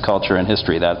Chinese culture and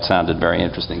history. That sounded very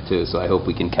interesting too. So I hope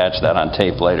we can catch that on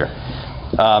tape later.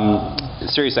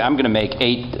 Seriously, I'm going to make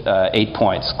eight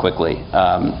points quickly,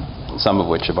 some of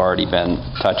which have already been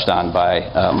touched on by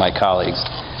my colleagues.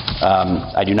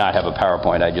 I do not have a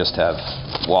PowerPoint. I just have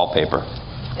wallpaper.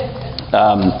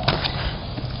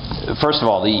 First of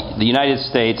all, the United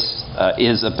States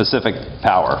is a Pacific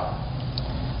power.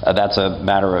 That's a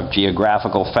matter of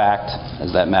geographical fact,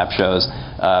 as that map shows,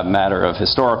 a matter of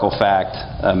historical fact,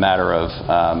 a matter of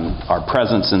our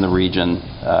presence in the region,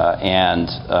 and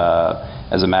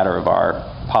as a matter of our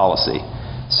policy.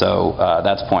 So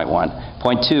that's point one.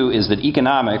 Point two is that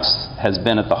economics has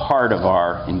been at the heart of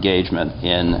our engagement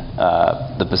in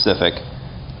the Pacific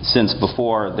since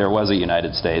before there was a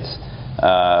United States.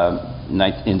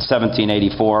 In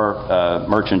 1784, a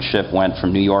merchant ship went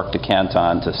from New York to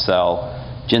Canton to sell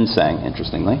ginseng,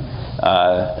 interestingly,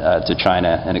 to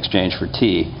China in exchange for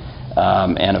tea.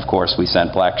 And of course, we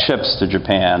sent black ships to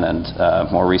Japan,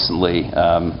 and more recently,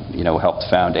 helped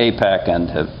found APEC and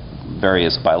have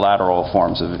various bilateral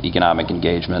forms of economic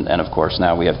engagement. And of course,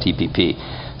 now we have TPP.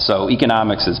 So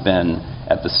economics has been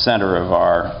at the center of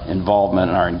our involvement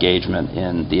and our engagement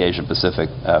in the Asia-Pacific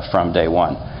from day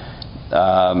one.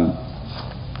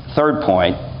 Third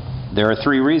point, there are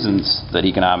three reasons that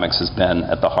economics has been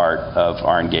at the heart of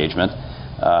our engagement,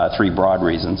 three broad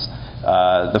reasons.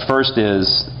 The first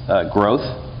is growth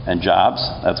and jobs.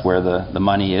 That's where the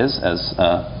money is, as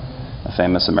a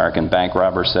famous American bank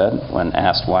robber said when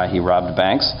asked why he robbed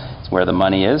banks. It's where the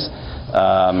money is.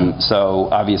 So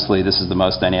obviously this is the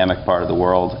most dynamic part of the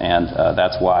world, and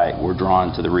that's why we're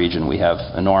drawn to the region. We have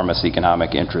enormous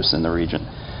economic interests in the region.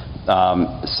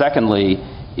 Secondly,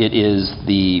 it is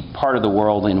the part of the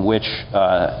world in which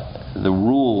the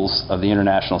rules of the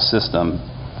international system,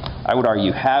 I would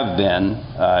argue, have been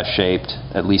shaped,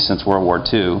 at least since World War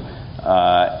II,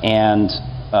 and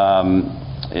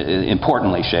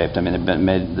importantly shaped. I mean,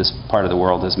 this part of the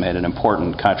world has made an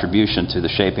important contribution to the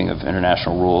shaping of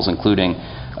international rules, including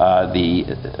the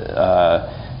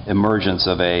emergence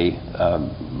of a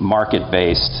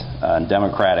market-based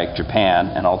democratic Japan,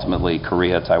 and ultimately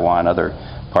Korea, Taiwan, other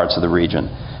parts of the region.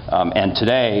 And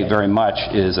today, very much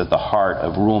is at the heart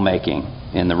of rulemaking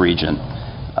in the region,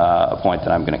 a point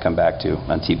that I'm going to come back to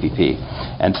on TPP.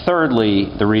 And thirdly,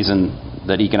 the reason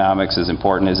that economics is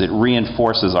important is it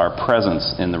reinforces our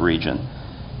presence in the region,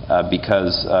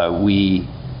 because we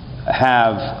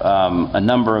have a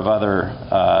number of other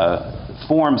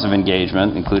forms of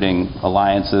engagement, including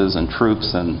alliances and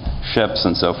troops and ships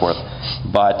and so forth.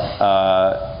 But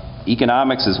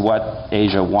economics is what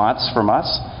Asia wants from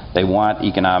us. They want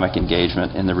economic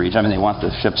engagement in the region. I mean, they want the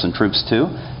ships and troops too,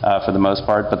 for the most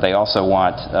part, but they also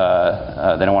want,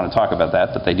 they don't want to talk about that,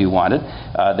 but they do want it.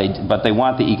 But they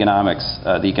want the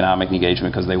economic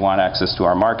engagement because they want access to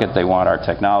our market, they want our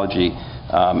technology,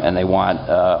 and they want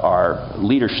our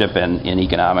leadership in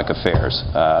economic affairs.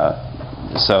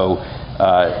 So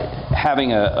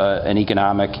having an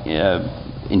economic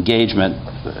engagement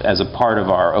as a part of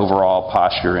our overall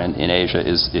posture in Asia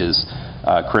is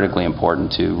critically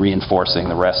important to reinforcing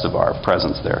the rest of our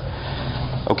presence there.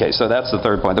 Okay, so that's the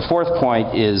third point. The fourth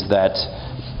point is that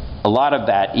a lot of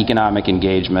that economic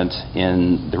engagement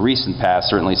in the recent past,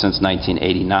 certainly since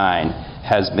 1989,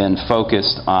 has been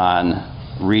focused on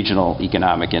regional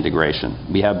economic integration.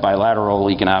 We have bilateral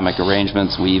economic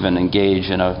arrangements. We even engage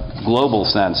in a global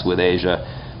sense with Asia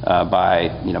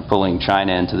by pulling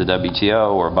China into the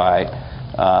WTO, or by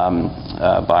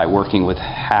working with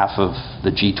half of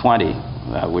the G20,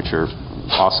 which are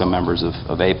also members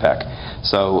of APEC.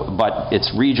 So, but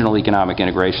it's regional economic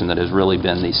integration that has really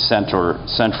been the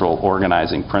central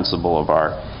organizing principle of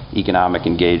our economic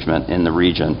engagement in the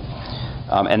region.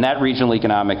 And that regional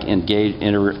economic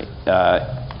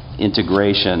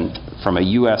integration from a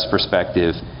U.S.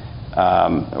 perspective,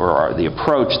 or the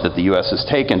approach that the U.S. has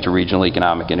taken to regional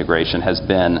economic integration has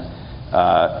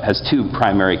two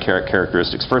primary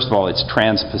characteristics. First of all, it's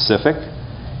trans-Pacific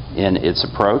in its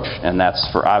approach, and that's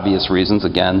for obvious reasons,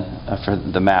 again, for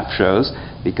the map shows,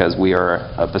 because we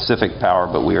are a Pacific power,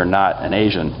 but we are not an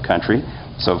Asian country.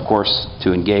 So, of course,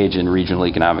 to engage in regional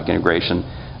economic integration,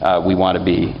 we want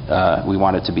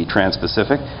it to be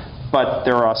trans-Pacific. But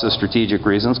there are also strategic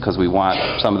reasons, because we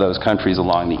want some of those countries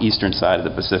along the eastern side of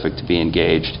the Pacific to be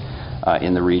engaged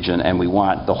in the region, and we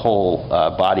want the whole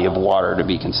body of water to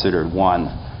be considered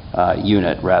one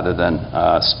unit rather than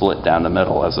split down the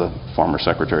middle, as a former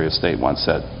Secretary of State once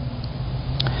said.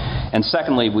 And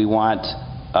secondly, we want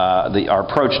our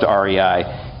approach to REI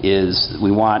is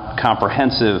we want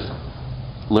comprehensive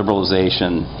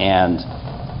liberalization, and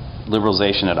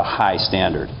liberalization at a high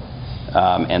standard.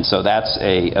 And so that's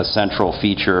a central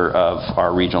feature of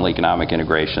our regional economic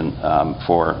integration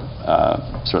for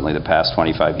certainly the past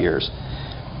 25 years.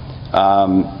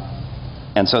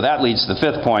 And so that leads to the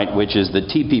fifth point, which is the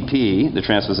TPP, the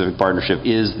Trans-Pacific Partnership,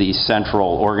 is the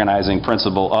central organizing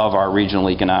principle of our regional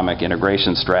economic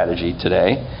integration strategy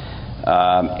today.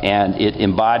 And it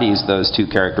embodies those two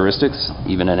characteristics,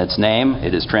 even in its name.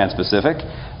 It is trans-Pacific,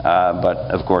 but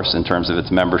of course in terms of its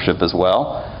membership as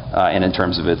well, and in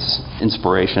terms of its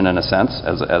inspiration, in a sense,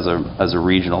 as a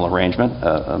regional arrangement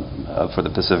for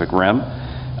the Pacific Rim.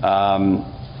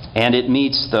 And it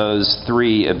meets those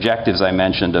three objectives I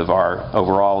mentioned of our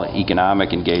overall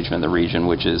economic engagement in the region,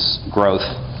 which is growth,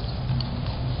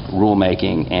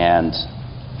 rulemaking, and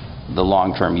the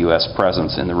long-term U.S.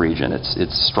 presence in the region.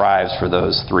 It strives for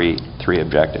those three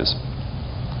objectives.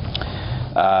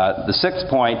 The sixth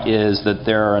point is that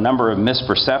there are a number of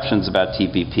misperceptions about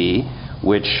TPP,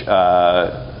 which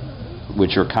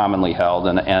which are commonly held,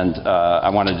 and I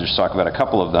wanted to just talk about a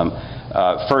couple of them.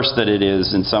 First, that it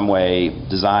is in some way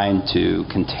designed to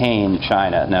contain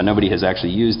China. Now, nobody has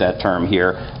actually used that term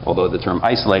here, although the term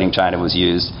isolating China was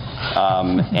used.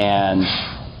 And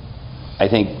I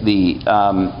think the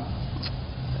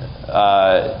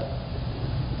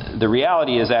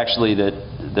reality is actually that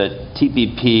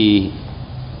TPP,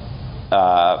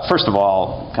 first of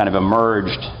all, kind of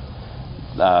emerged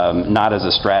not as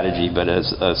a strategy, but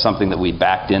as something that we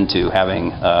backed into,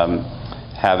 having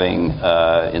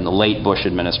in the late Bush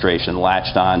administration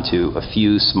latched on to a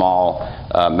few small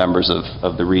members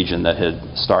of the region that had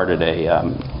started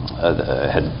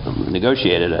had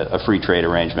negotiated a free trade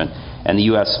arrangement, and the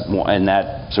U.S. in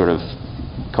that sort of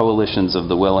coalitions of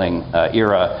the willing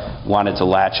era wanted to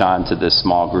latch on to this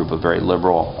small group of very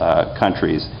liberal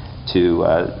countries to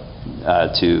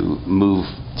move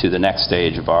to the next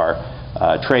stage of our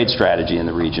trade strategy in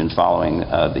the region following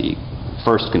the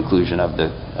first conclusion of the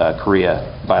Korea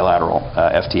bilateral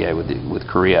FTA with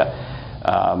Korea.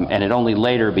 And it only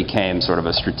later became sort of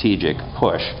a strategic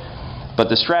push. But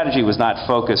the strategy was not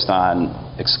focused on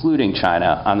excluding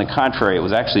China. On the contrary, it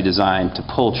was actually designed to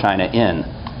pull China in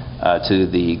to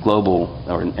the global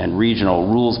and regional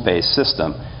rules-based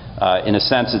system. In a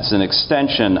sense, it's an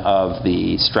extension of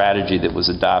the strategy that was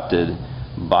adopted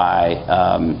by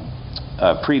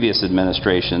previous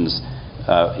administrations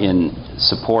in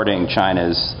supporting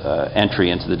China's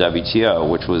entry into the WTO,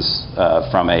 which was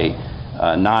from a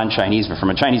Chinese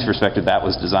perspective, that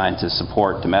was designed to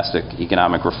support domestic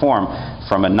economic reform.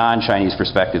 From a non-Chinese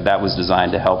perspective, that was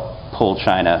designed to help pull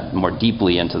China more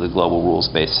deeply into the global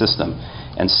rules-based system.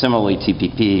 And similarly,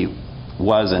 TPP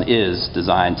was and is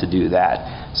designed to do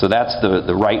that. So that's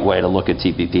the right way to look at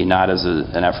TPP, not as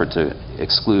an effort to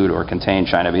exclude or contain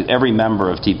China. Because every member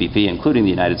of TPP, including the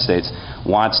United States,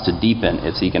 wants to deepen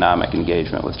its economic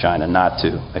engagement with China, not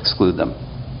to exclude them.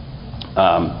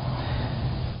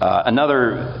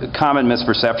 Another common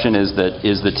misperception is that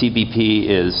TPP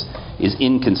is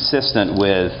inconsistent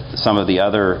with some of the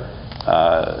other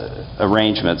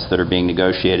arrangements that are being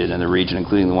negotiated in the region,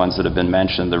 including the ones that have been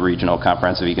mentioned, the Regional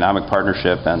Comprehensive Economic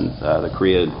Partnership and the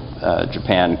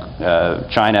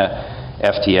Korea-Japan-China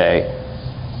FTA.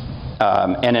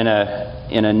 And in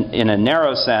a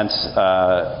narrow sense,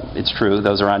 it's true,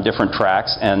 those are on different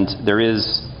tracks, and there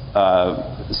is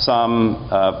some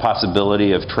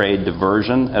possibility of trade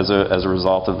diversion as a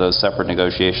result of those separate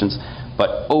negotiations.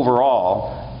 But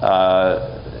overall,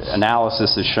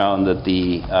 analysis has shown that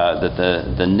the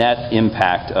net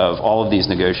impact of all of these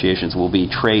negotiations will be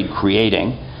trade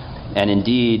creating. And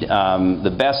indeed,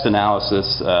 the best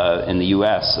analysis in the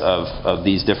U.S. of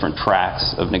these different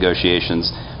tracks of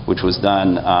negotiations, which was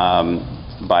done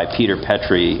by Peter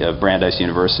Petrie of Brandeis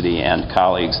University and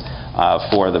colleagues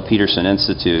for the Peterson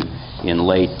Institute in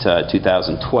late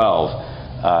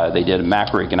 2012. They did an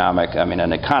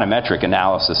econometric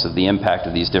analysis of the impact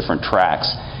of these different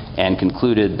tracks, and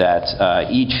concluded that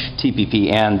each TPP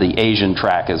and the Asian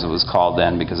track, as it was called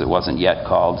then, because it wasn't yet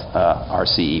called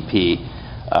RCEP,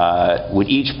 would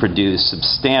each produce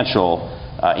substantial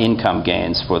income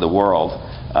gains for the world.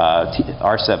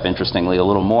 RCEP, interestingly, a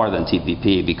little more than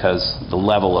TPP, because the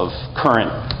level of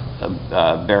current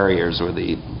barriers or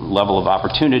the level of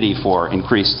opportunity for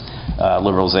increased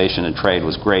liberalization and trade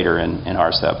was greater in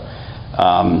RCEP.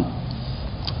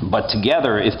 But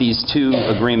together, if these two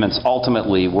agreements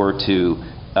ultimately were to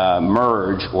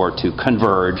merge or to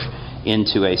converge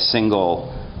into a single,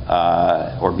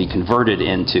 or be converted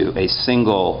into a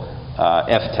single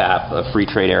FTAP, a free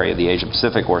trade area of the Asia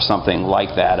Pacific, or something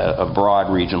like that, a broad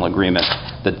regional agreement,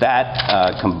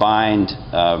 that combined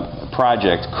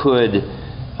project could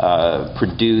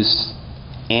produce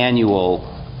annual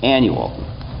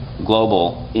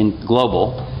global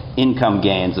income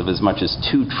gains of as much as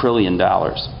 $2 trillion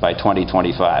by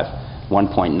 2025,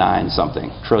 1.9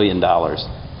 something trillion dollars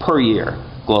per year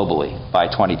globally by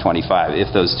 2025,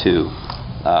 if those two,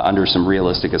 under some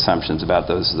realistic assumptions about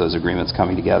those agreements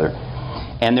coming together.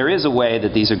 And there is a way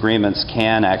that these agreements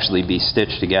can actually be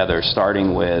stitched together,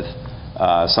 starting with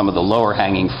some of the lower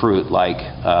hanging fruit, like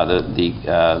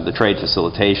the trade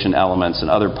facilitation elements and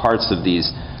other parts of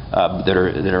these that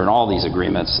are in all these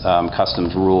agreements,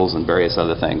 customs rules and various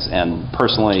other things. And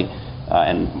personally,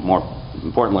 and more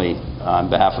importantly, on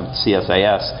behalf of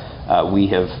CSIS, we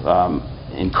have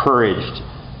encouraged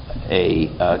a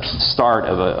start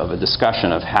of a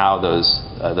discussion of how those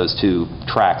two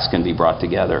tracks can be brought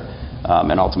together,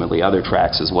 and ultimately other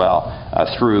tracks as well,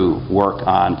 through work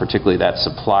on particularly that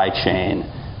supply chain,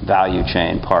 value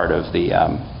chain part of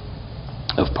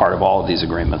all of these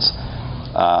agreements.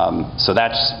 So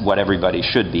that's what everybody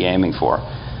should be aiming for.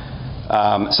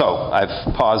 So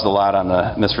I've paused a lot on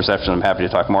the misperception. I'm happy to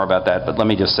talk more about that, but let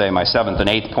me just say my 7th and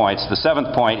 8th points. The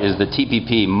 7th point is the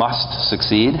TPP must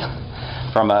succeed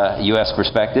from a U.S.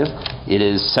 perspective. It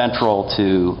is central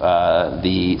to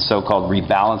the so-called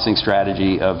rebalancing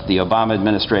strategy of the Obama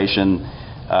administration,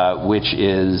 which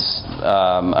is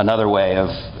another way of,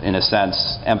 in a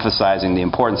sense, emphasizing the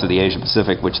importance of the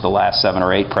Asia-Pacific, which the last 7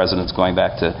 or 8 presidents going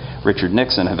back to Richard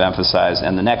Nixon have emphasized,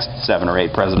 and the next 7 or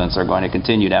 8 presidents are going to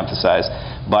continue to emphasize.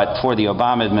 But for the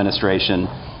Obama administration,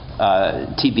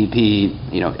 TPP,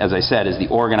 as I said, is the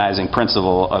organizing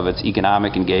principle of its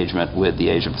economic engagement with the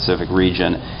Asia-Pacific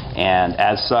region, and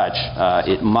as such,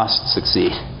 it must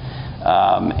succeed.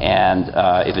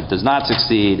 If it does not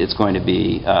succeed, it's going to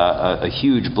be a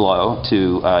huge blow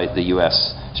to the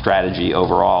U.S. strategy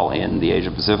overall in the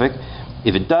Asia-Pacific.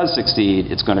 If it does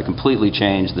succeed, it's going to completely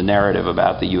change the narrative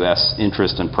about the U.S.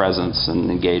 interest and presence and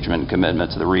engagement and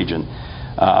commitment to the region.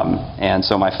 And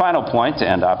so my final point, to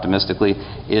end optimistically,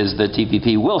 is that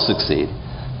TPP will succeed.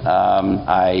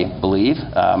 I believe.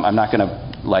 I'm not going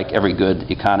to, like every good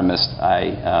economist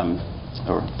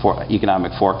or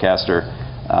economic forecaster,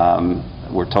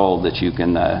 we're told that you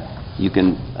can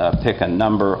pick a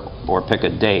number or pick a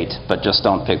date, but just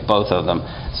don't pick both of them.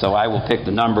 So I will pick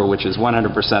the number which is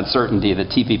 100% certainty that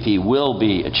TPP will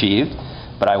be achieved,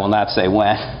 but I will not say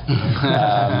when.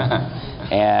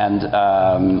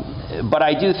 But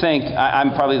I do think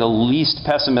I'm probably the least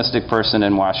pessimistic person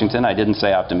in Washington. I didn't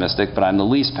say optimistic, but I'm the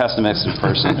least pessimistic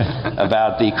person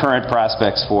about the current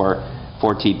prospects for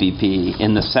TPP,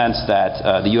 in the sense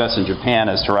that the U.S. and Japan,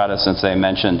 as Terada-sensei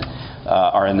mentioned,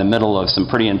 are in the middle of some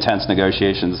pretty intense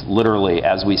negotiations. Literally,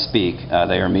 as we speak,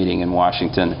 they are meeting in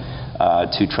Washington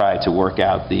to try to work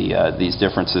out these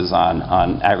differences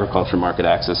on agriculture market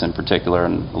access in particular,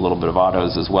 and a little bit of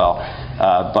autos as well.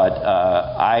 But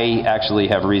I actually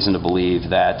have reason to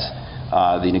believe that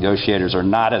the negotiators are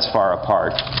not as far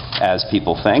apart as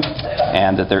people think,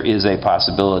 and that there is a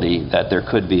possibility that there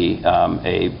could be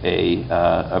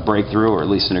a breakthrough, or at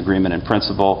least an agreement in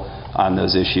principle on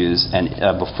those issues, and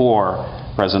before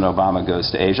President Obama goes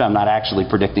to Asia. I'm not actually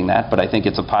predicting that, but I think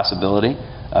it's a possibility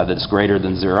that's greater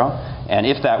than 0. And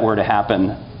if that were to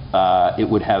happen, it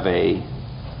would have a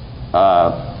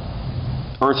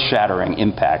earth-shattering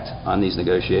impact on these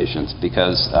negotiations,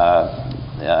 because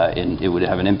it would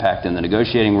have an impact in the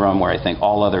negotiating room, where I think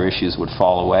all other issues would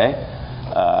fall away,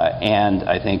 and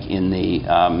I think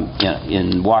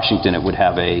in Washington it would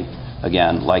have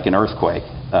again, like an earthquake,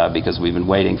 because we've been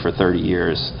waiting for 30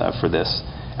 years for this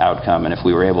outcome, and if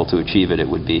we were able to achieve it, it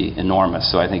would be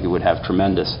enormous. So I think it would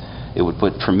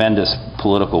put tremendous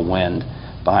political wind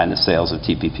behind the sails of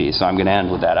TPP. So I'm going to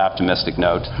end with that optimistic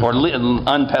note, or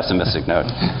unpessimistic note,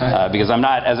 because I'm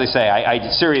not, as I say, I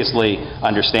seriously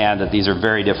understand that these are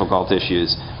very difficult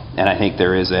issues, and I think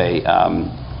there is a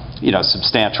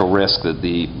substantial risk that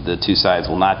the two sides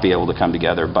will not be able to come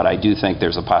together. But I do think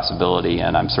there's a possibility,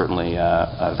 and I'm certainly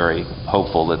very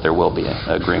hopeful that there will be an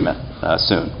agreement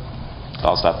soon. So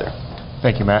I'll stop there.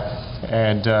 Thank you, Matt.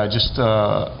 And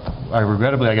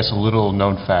regrettably, I guess, a little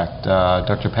known fact,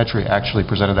 Dr. Petri actually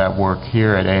presented that work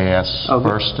here at AAS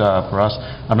first for us.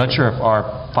 I'm not sure if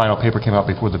our final paper came out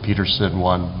before the Peterson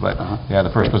one, but yeah, the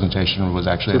first presentation was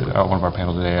actually at one of our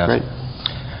panels at AAS. Great.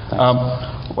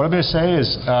 What I'm going to say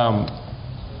is,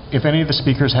 if any of the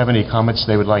speakers have any comments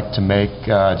they would like to make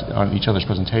on each other's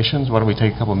presentations, why don't we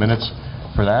take a couple of minutes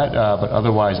for that? But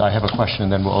otherwise, I have a question,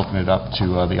 and then we'll open it up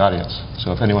to the audience.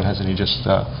 So if anyone has any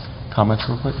comments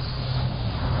real quick?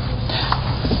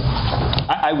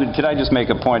 Could I just make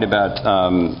a point about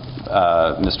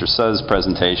Mr. Suh's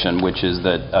presentation, which is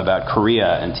that about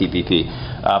Korea and TPP.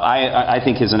 I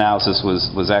think his analysis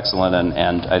was excellent,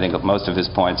 and I think most of his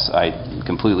points I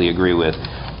completely agree with.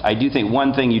 I do think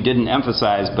one thing you didn't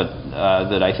emphasize, but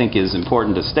that I think is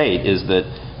important to state, is that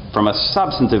from a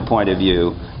substantive point of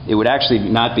view, it would actually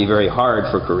not be very hard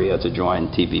for Korea to join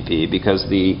TPP, because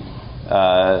the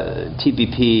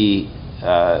TPP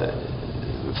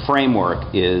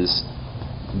framework is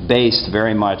based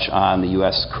very much on the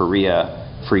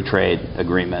U.S.-Korea free trade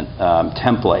agreement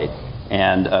template.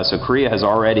 And so Korea has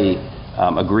already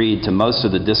agreed to most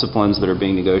of the disciplines that are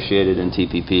being negotiated in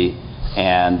TPP,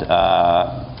 and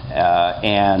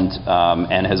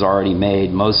has already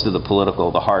made most of the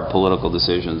hard political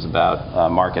decisions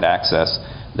about market access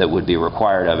that would be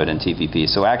required of it in TPP.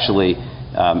 So actually,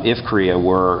 if Korea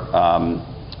were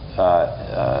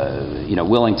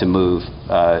willing to move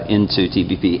into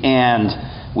TPP, and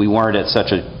we weren't at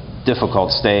such a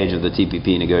difficult stage of the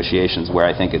TPP negotiations where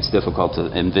I think it's difficult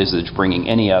to envisage bringing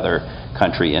any other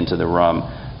country into the room,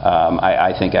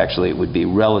 I think actually it would be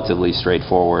relatively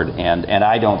straightforward, and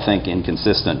I don't think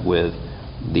inconsistent with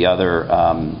the other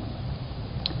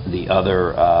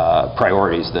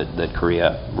priorities that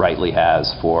Korea rightly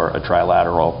has for a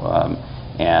trilateral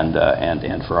and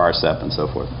for RCEP and so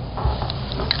forth.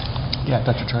 Yeah,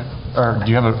 Dr. Terada. Or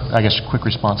do you have a quick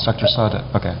response, Dr. Suh?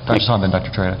 Okay, Dr. Suh, then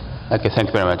Dr. Terada. Okay, thank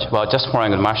you very much. Well, just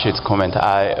following Mashi's comment,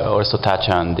 I also touch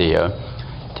on the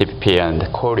TPP and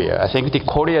Korea. I think the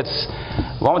Korea is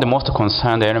one of the most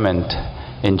concerned elements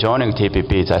in joining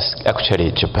TPP is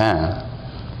actually Japan,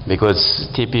 because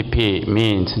TPP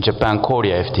means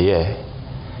Japan-Korea FTA,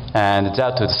 and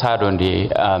that would certainly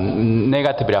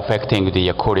negatively affecting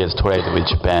the Korea's trade with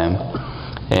Japan.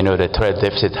 The trade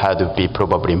deficit had to be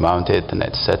probably mounted, and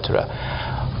etc.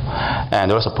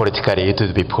 And also politically, it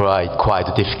would be quite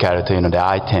difficult, the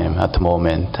item at the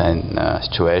moment and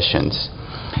situations.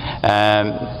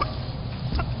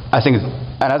 I think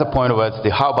another point was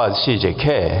how about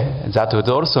CJK? That would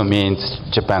also mean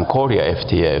Japan-Korea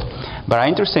FTA. But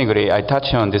interestingly, I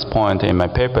touched on this point in my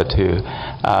paper too.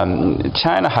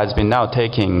 China has been now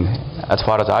taking, as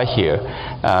far as I hear,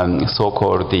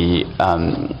 so-called the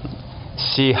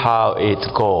see how it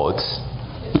goes.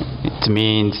 It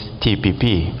means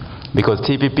TPP, because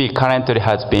TPP currently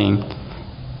has been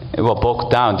bogged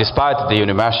down, despite the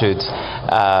university's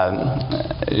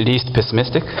least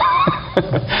pessimistic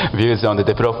views on the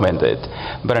development.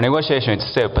 But the negotiation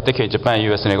itself, particularly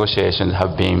Japan-U.S. negotiations,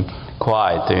 have been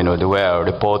quite, well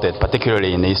reported,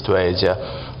 particularly in East Asia,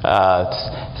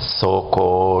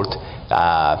 so-called,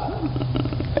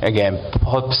 again,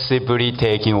 possibly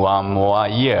taking one more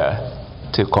year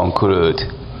to conclude.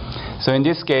 So in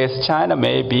this case, China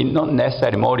may be not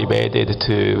necessarily motivated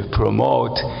to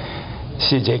promote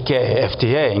CJK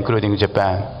FTA, including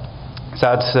Japan.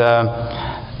 That's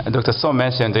Dr. Suh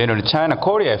mentioned,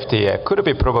 China-Korea FTA could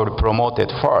be probably promoted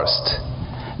first.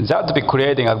 That would be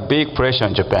creating a big pressure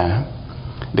on Japan,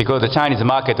 because the Chinese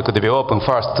market could be open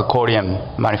first to Korean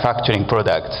manufacturing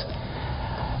products.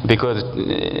 Because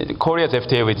Korea's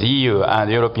FTA with the EU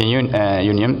and European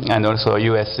Union and also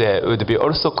USA would be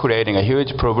also creating a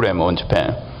huge problem on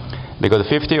Japan. Because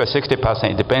 50 or 60%,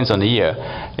 it depends on the year,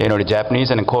 the Japanese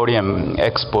and Korean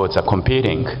exports are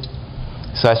competing.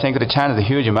 So I think China's a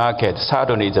huge market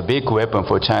certainly is a big weapon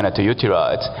for China to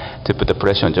utilize to put the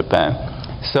pressure on Japan.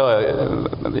 So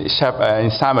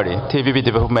in summary, TPP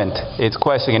development is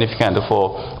quite significant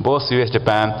for both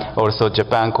US-Japan, also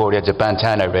Japan-Korea,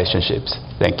 Japan-China relationships.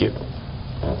 Thank you.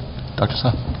 Dr.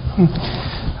 Suh.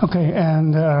 Okay,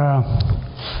 and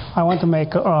I want to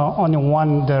make only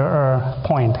one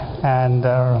point. And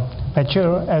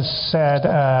Mature has said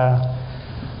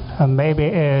maybe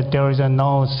there is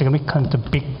no significant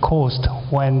big cost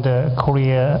when the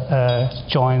Korea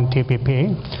joined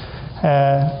TPP.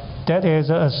 That is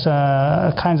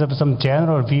kind of some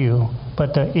general view,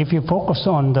 but if you focus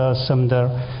on some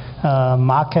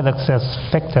market access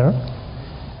factor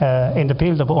in the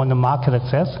field of on the market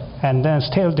access, and then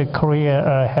still the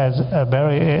Korea has a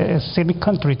very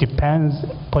significantly depends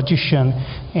position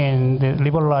in the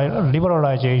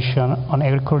liberalization on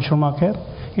agricultural market.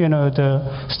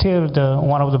 Still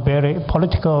one of the very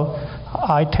political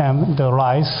item, the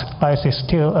rice is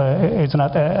still is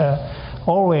not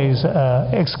always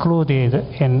excluded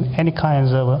in any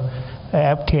kinds of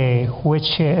FTA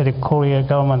which the Korean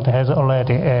government has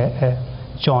already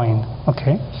joined.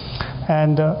 Okay,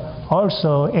 and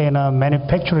also in a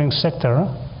manufacturing sector,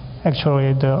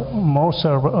 actually the most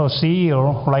of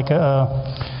CEO like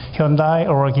Hyundai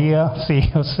or Kia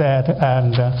CEO said,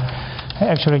 and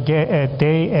actually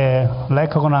they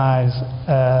recognize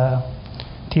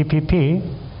TPP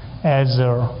as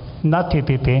not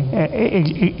TPP.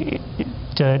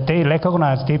 They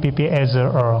recognize TPP as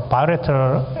a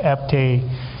bilateral FTA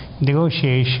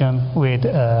negotiation with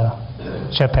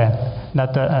Japan,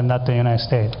 not the United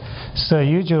States. So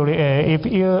usually, if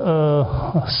you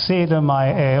see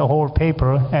my whole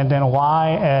paper, and then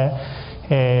why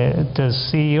the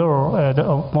CEO, the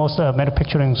most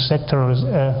manufacturing sectors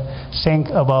think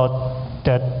about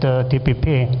that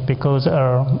TPP, because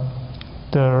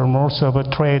the most of the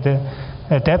trade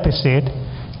deficit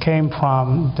came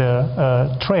from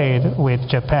the trade with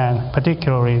Japan,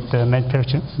 particularly the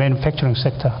manufacturing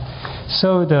sector.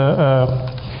 So the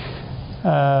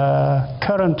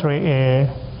currently,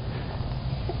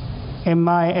 in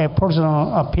my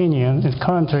personal opinion,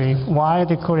 currently why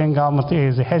the Korean government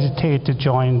is hesitate to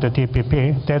join the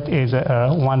TPP, that is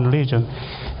one reason.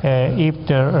 If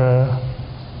the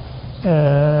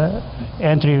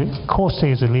entry cost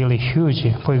is really huge,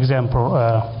 for example,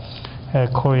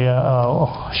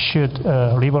 Korea should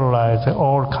liberalize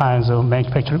all kinds of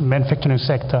manufacturing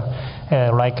sector,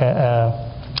 like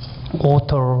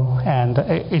auto and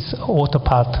its auto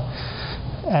part.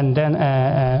 And then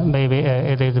maybe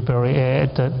it is very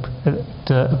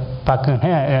the Park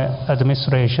Geun-hye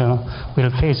administration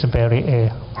will face a very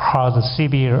hard,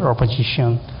 severe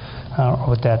opposition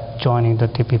of that joining the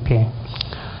TPP.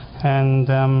 And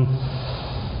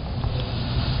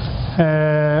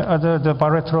the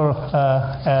bilateral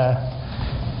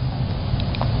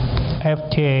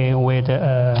FTA with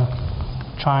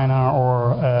China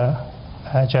or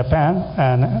Japan,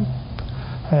 and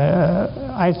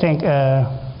I think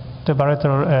the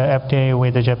bilateral FTA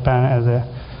with Japan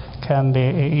can be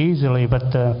easily,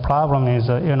 but the problem is,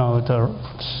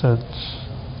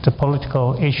 the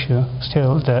political issue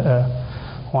still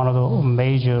one of the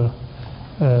major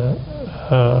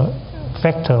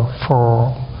factor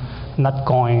for not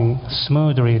going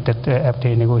smoothly that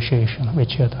FTA negotiation with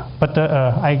each other. But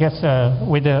I guess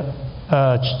with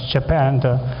Japan,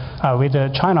 with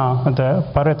China, the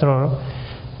bilateral,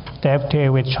 the FTA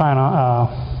with China,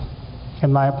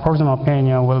 in my personal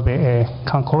opinion, will be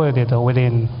concluded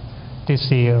within this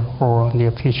year or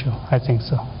near future. I think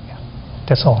so. Yeah.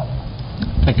 That's all.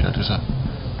 Thank you, Dr. Suh.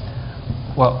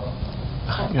 Well,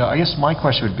 I guess my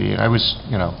question would be,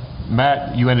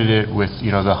 Matt, you ended it with,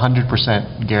 the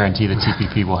 100% guarantee that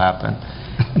TPP will happen.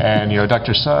 And,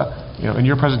 Dr. Suh, in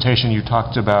your presentation, you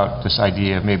talked about this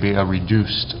idea of maybe a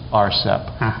reduced RCEP.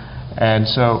 And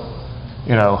so,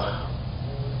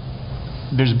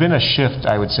 there's been a shift,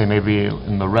 I would say, maybe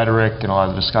in the rhetoric and a lot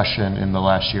of the discussion in the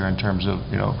last year in terms of,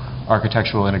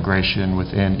 architectural integration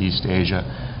within East Asia,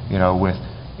 with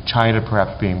China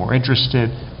perhaps being more interested,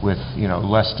 with,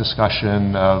 less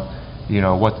discussion of,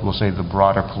 what we'll say the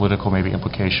broader political maybe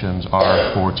implications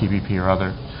are for TPP or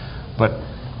other. But,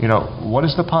 what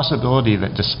is the possibility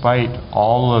that despite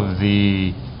all of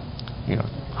the,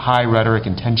 high rhetoric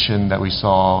and tension that we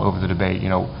saw over the debate,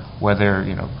 whether,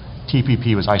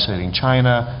 TPP was isolating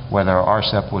China, whether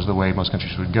RCEP was the way most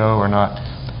countries would go or not,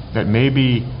 that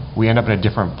maybe we end up in a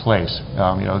different place.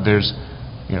 There's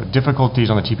difficulties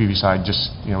on the TPP side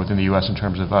just within the U.S. in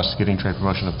terms of us getting trade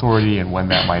promotion authority and when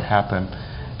that might happen.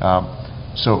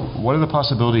 So what are the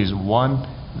possibilities? One,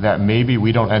 that maybe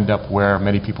we don't end up where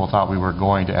many people thought we were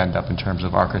going to end up in terms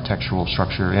of architectural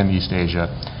structure in East Asia.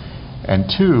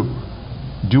 And two,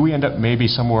 do we end up maybe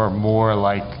somewhere more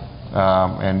like,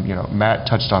 and Matt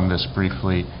touched on this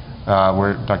briefly,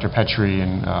 where Dr. Petrie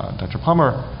and Dr.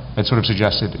 Plummer had sort of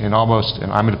suggested in almost, and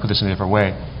I'm going to put this in a different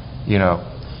way,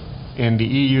 in the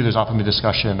EU there's often the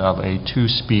discussion of a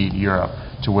two-speed Europe,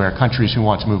 to where countries who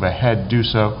want to move ahead do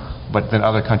so, but then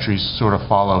other countries sort of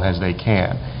follow as they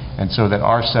can. And so that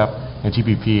RCEP and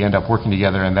TPP end up working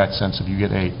together in that sense of you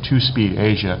get a two-speed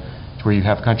Asia, to where you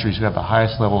have countries who have the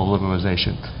highest level of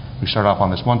liberalization, who start off on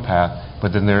this one path,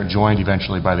 but then they're joined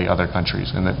eventually by the other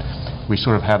countries, and that we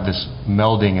sort of have this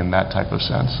melding in that type of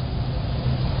sense.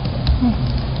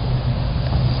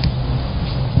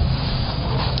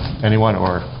 Anyone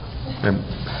or?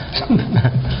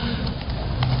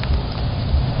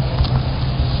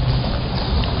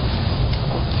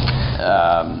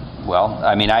 Well,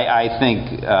 I mean, I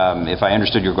think if I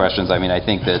understood your questions, I mean, I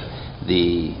think that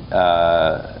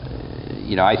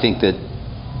I think that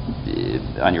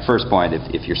on your first point,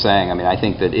 if you're saying, I mean, I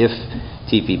think that if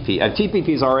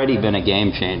TPP's already been a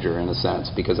game changer in a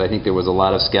sense, because I think there was a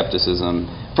lot of skepticism.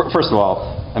 First of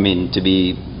all, I mean, to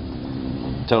be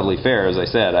totally fair, as I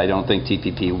said, I don't think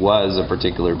TPP was a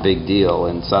particular big deal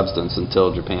in substance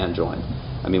until Japan joined.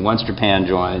 I mean, once Japan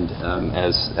joined,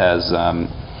 I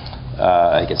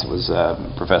guess it was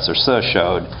Professor Suh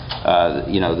showed,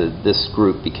 this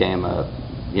group became a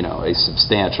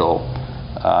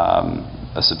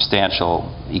substantial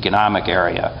economic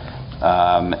area,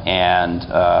 and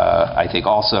I think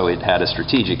also it had a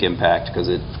strategic impact because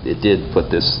it did put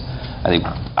this. I think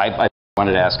I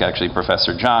wanted to ask actually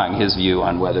Professor Zhang his view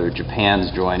on whether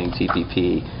Japan's joining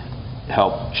TPP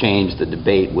helped change the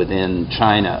debate within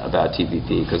China about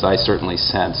TPP, because I certainly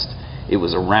sensed it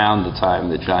was around the time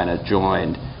that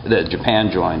Japan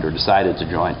joined or decided to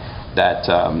join that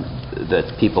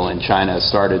people in China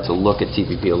started to look at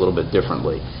TPP a little bit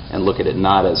differently and look at it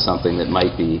not as something that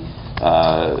might be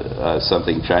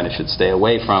something China should stay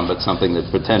away from, but something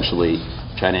that potentially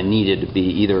China needed to be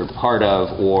either part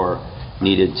of or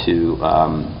needed to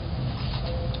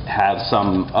have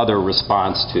some other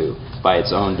response to by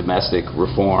its own domestic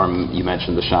reform. You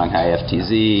mentioned the Shanghai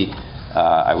FTZ.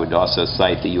 I would also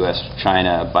cite the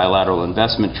U.S.-China bilateral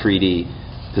investment treaty.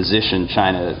 Position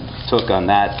China took on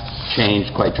that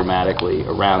changed quite dramatically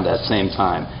around that same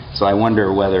time. So I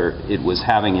wonder whether it was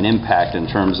having an impact in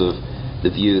terms of the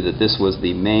view that this was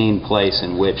the main place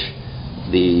in which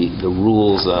the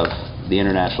rules of the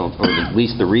international, or at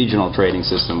least the regional trading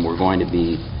system, were going to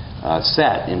be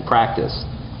set in practice.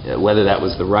 Whether that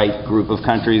was the right group of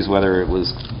countries, whether it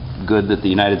was good that the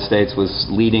United States was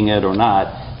leading it or not,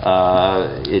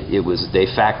 it was de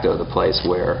facto the place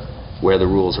where the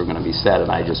rules were going to be set.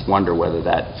 And I just wonder whether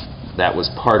that was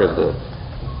part of the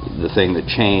thing that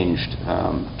changed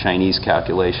Chinese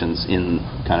calculations in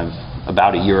kind of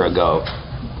about a year ago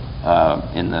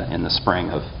in the spring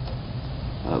of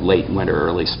late winter,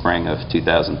 early spring of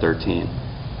 2013.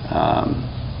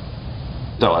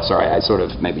 Sorry, I sort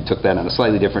of maybe took that in a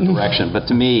slightly different direction. But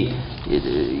to me,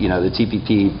 the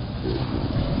TPP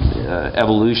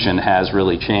evolution has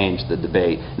really changed the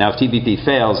debate. Now, if TPP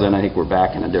fails, then I think we're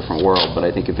back in a different world. But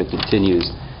I think if it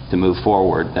continues to move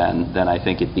forward, then I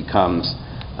think it becomes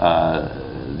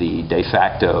the de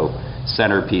facto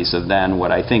centerpiece of then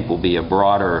what I think will be a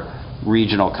broader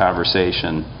regional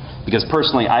conversation. Because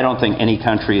personally, I don't think any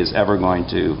country is ever going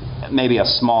to, maybe a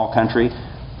small country,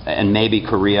 and maybe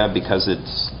Korea, because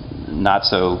it's not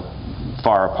so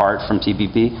far apart from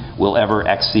TPP, will ever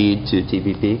accede to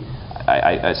TPP.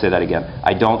 I say that again.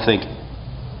 I don't think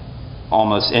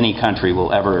almost any country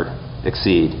will ever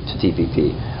accede to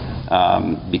TPP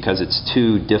because it's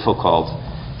too difficult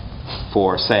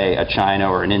for, say, a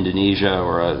China or an Indonesia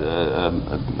or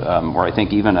I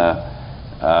think even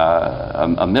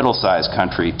a middle-sized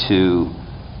country to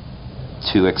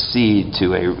accede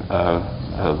to a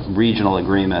regional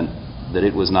agreement that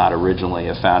it was not originally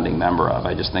a founding member of.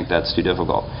 I just think that's too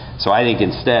difficult. So I think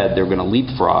instead they're going to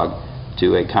leapfrog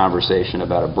to a conversation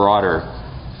about a broader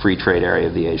free trade area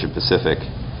of the Asia-Pacific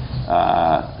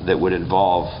that would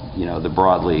involve, the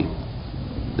broadly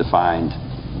defined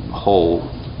whole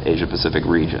Asia-Pacific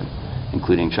region,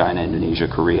 including China, Indonesia,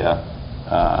 Korea,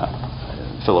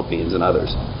 Philippines, and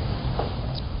others.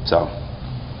 So.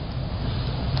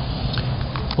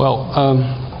 Well,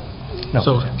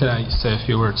 so can I say a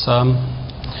few words?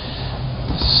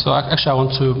 So actually I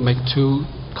want to make two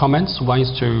comments. One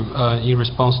is in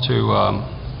response to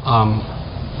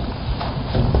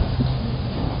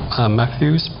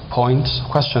Matthew's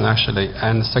question actually,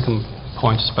 and the second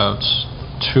point is about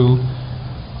two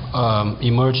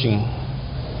emerging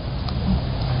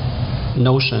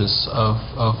notions of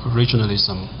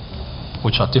regionalism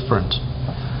which are different.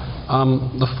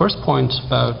 The first point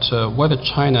about whether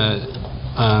China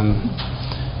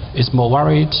is more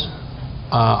worried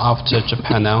after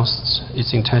Japan announced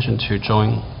its intention to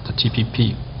join the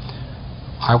TPP.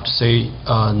 I would say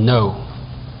no.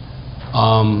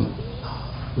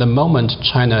 The moment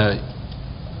China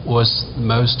was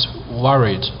most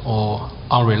worried or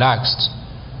unrelaxed,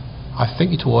 I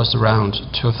think it was around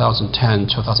 2010,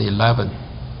 2011.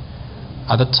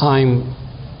 At the time,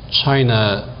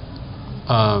 China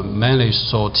mainly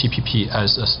saw TPP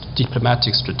as a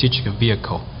diplomatic strategic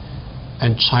vehicle,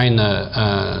 and China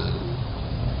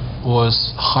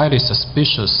was highly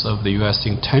suspicious of the U.S.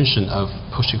 intention of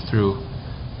pushing through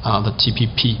the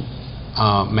TPP,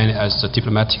 mainly as a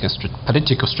diplomatic and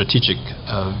political strategic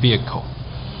vehicle.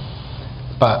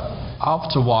 But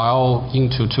after a while,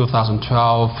 into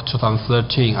 2012,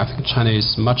 2013, I think China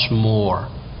is much more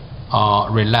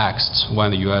relaxed when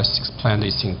the U.S. explained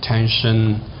its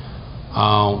intention,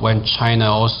 when China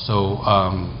also,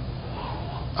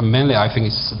 mainly I think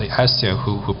it's the ASEAN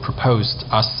who proposed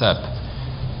RCEP,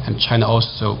 and China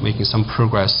also making some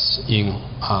progress in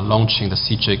launching the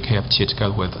CJKFTA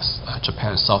together with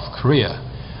Japan and South Korea.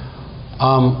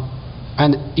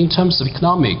 And in terms of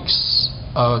economics,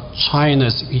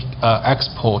 China's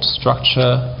export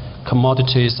structure,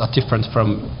 commodities are different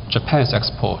from Japan's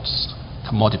exports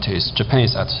commodities. Japan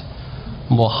is at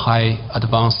more high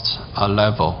advanced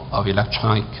level of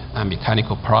electronic and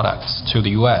mechanical products to the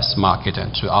US market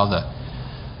and to other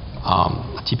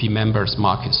TP members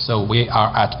markets. So we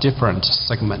are at different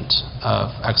segment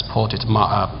of exported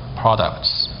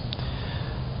products.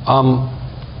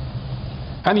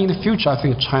 And in the future, I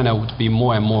think China would be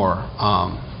more and more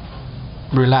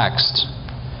relaxed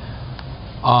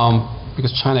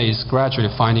because China is gradually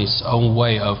finding its own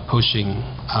way of pushing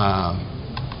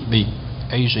the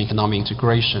Asian economic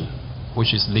integration,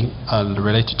 which is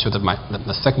related to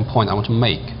the second point I want to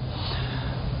make.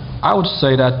 I would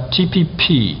say that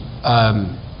TPP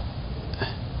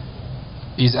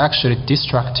is actually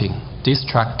distracting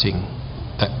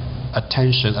the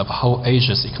attention of whole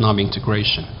Asia's economic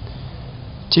integration.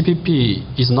 TPP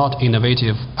is not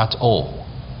innovative at all.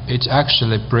 It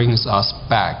actually brings us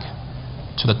back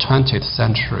to the 20th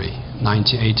century,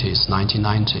 1980s,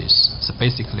 1990s. So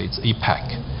basically it's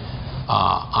APEC.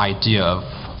 idea of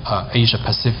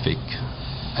Asia-Pacific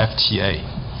FTA.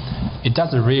 It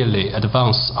doesn't really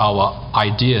advance our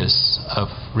ideas of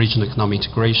regional economic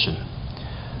integration.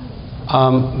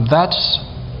 That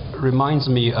reminds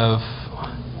me of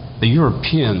the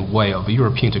European way of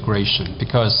European integration,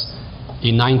 because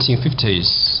in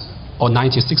 1950s or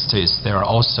 1960s there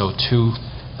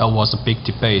was a big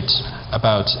debate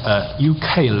about a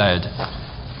UK-led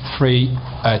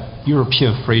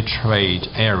European Free Trade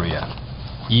Area,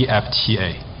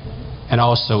 EFTA, and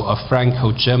also a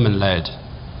Franco-German-led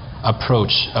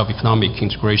approach of economic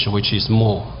integration, which is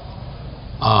more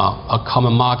a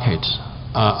common market,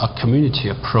 a community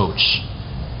approach.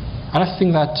 And I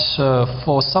think that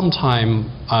for some time,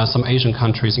 some Asian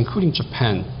countries, including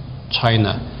Japan,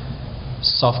 China,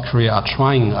 South Korea, are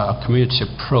trying a community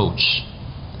approach.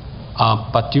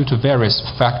 But due to various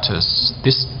factors,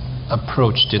 this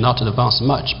approach did not advance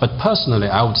much. But personally,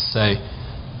 I would say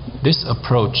this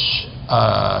approach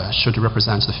should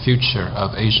represent the future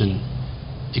of Asian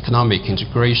economic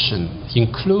integration,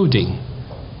 including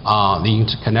the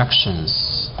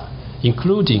interconnections,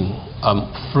 including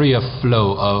freer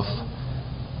flow of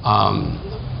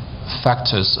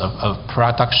factors of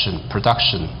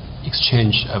production,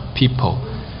 exchange of people,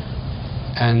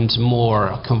 and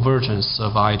more convergence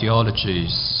of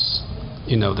ideologies,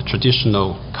 the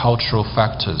traditional cultural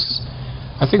factors.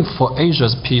 I think for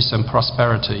Asia's peace and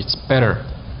prosperity, it's better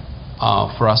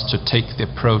for us to take the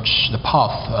approach, the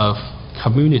path of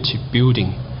community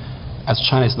building, as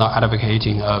China is now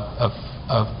advocating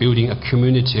of building a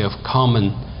community of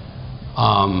common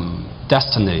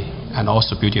destiny, and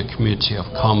also building a community of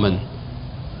common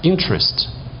interest.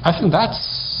 I think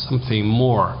that's something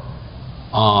more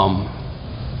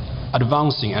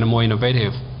advancing and more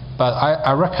innovative, but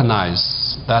I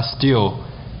recognize that's still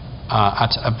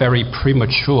at a very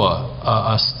premature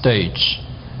stage.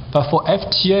 But for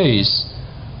FTAs,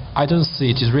 I don't see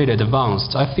it is really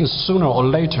advanced. I think sooner or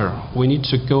later we need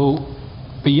to go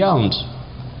beyond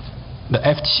the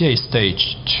FTA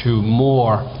stage to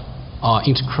more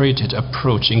integrated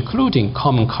approach, including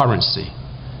common currency,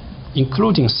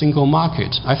 including single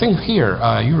market. I think here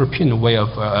European way of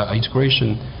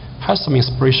integration has some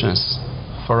inspirations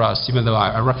for us, even though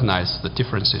I recognize the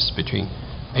differences between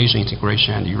Asian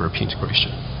integration and European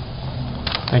integration.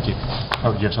 Thank you.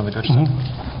 Oh, you have something to say?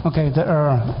 Okay,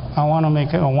 I want to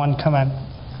make one comment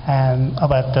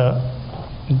about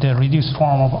the reduced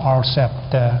form of RCEP.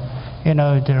 The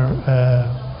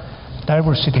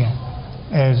diversity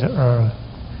is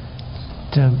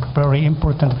the very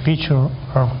important feature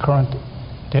of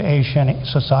the Asian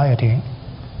society.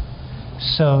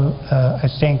 So I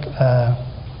think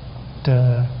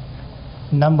the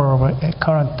number of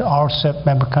current RCEP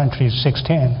member countries is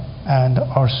 16, and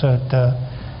also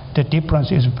the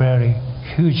difference is very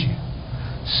huge.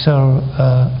 So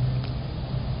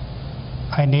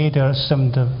I need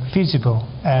some feasible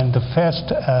and the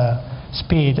fast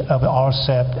speed of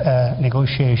RCEP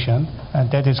negotiation, and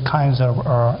that is kinds of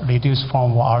reduced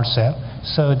form of RCEP.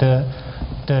 So the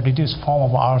reduced form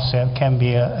of RCEP can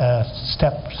be a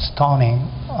step stoning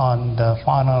on the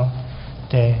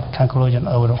conclusion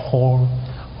of the whole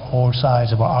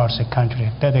size of RCEP country.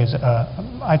 That is,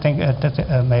 I think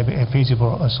that may be a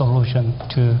feasible solution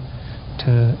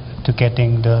to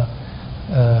getting the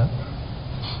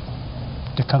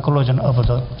conclusion of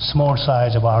the small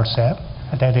size of RCEP.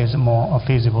 That is more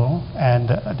feasible, and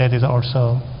that is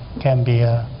also can be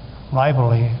a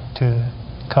rivalry to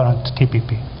current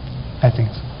TPP, I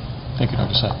think. Thank you,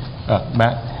 Dr. Suh.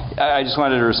 Matt? I just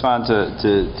wanted to respond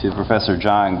to Professor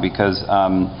Zhang, because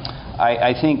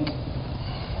I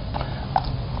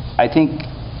think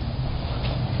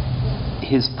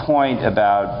his point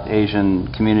about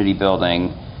Asian community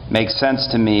building makes sense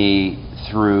to me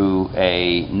through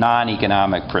a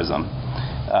non-economic prism.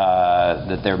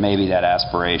 That there may be that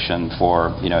aspiration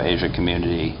for Asia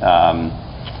community,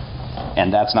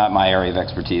 and that's not my area of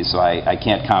expertise, so I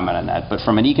can't comment on that. But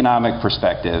from an economic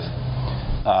perspective,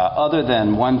 other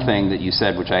than one thing that you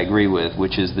said, which I agree with,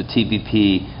 which is the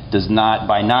TPP does not,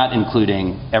 by not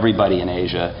including everybody in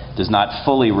Asia, does not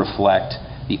fully reflect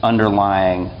the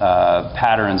underlying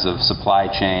patterns of supply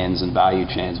chains and value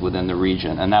chains within the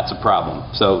region, and that's a problem.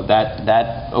 So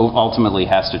that ultimately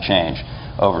has to change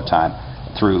over time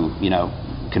through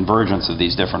convergence of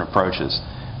these different approaches,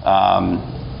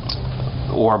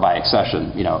 or by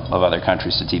accession of other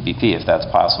countries to TPP, if that's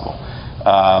possible.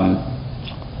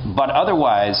 But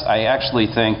otherwise, I actually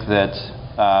think that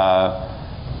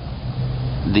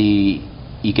the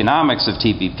economics of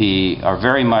TPP are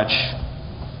very much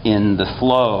in the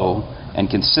flow and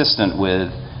consistent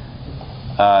with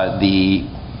the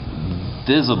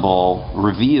visible,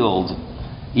 revealed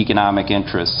economic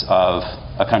interests of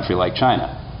a country like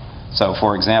China. So,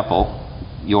 for example,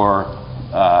 your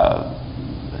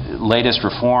latest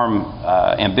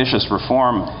ambitious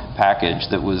reform package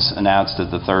that was announced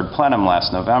at the third plenum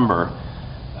last November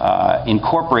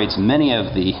incorporates many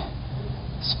of the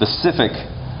specific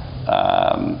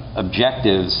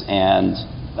objectives and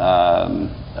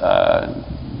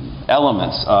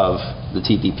elements of the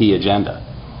TPP agenda,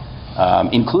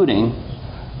 including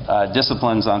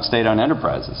disciplines on state-owned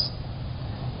enterprises,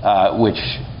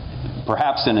 which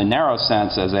perhaps in a narrow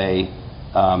sense as a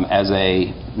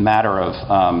matter of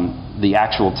the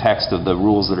actual text of the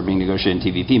rules that are being negotiated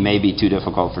in TPP may be too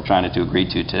difficult for China to agree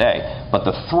to today. But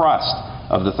the thrust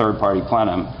of the third-party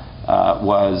plenum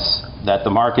was that the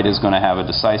market is going to have a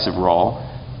decisive role,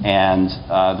 and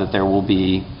that there will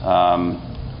be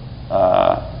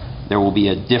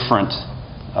a different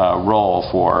role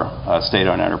for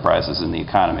state-owned enterprises in the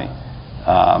economy.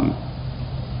 And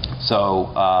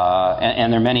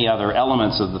there are many other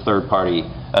elements of the third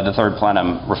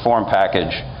plenum reform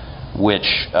package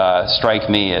which strike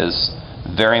me as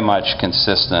very much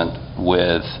consistent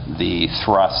with the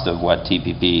thrust of what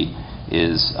TPP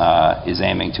is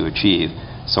aiming to achieve.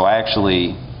 So I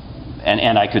actually,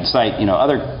 and I could cite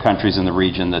other countries in the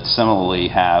region that similarly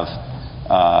have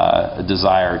a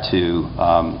desire to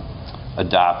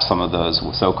adopt some of those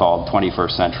so-called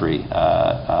 21st century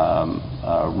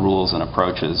rules and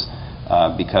approaches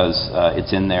because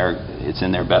it's in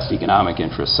their best economic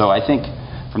interest. So I think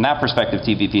from that perspective,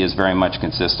 TPP is very much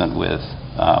consistent with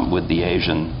the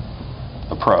Asian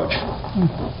approach,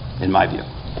 in my view.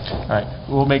 All right.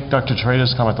 We'll make Dr.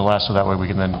 Terada's comment the last, so that way we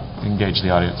can then engage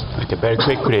the audience. Okay, very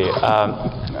quickly.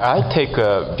 I take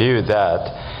a view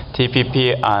that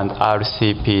TPP and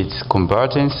RCEP's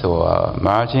convergence or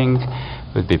merging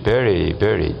would be very,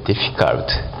 very difficult.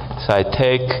 So I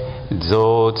take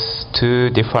those two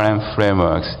different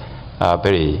frameworks are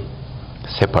very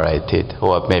separated,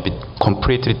 or maybe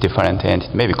completely different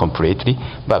entity, maybe completely,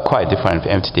 but quite different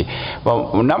entity.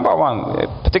 Well, number one,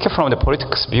 particularly from the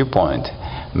politics viewpoint,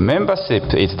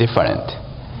 membership is different.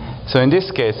 So in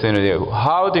this case,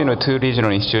 how do two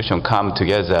regional institutions come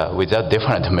together without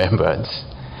different members?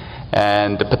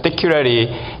 And particularly,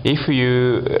 if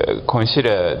you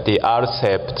consider the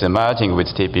RCEP merging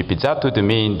with TPP, that would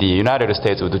mean the United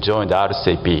States would join the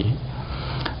RCEP.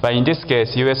 But in this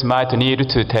case, U.S. might need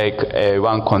to take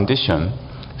one condition,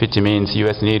 which means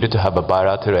U.S. needed to have a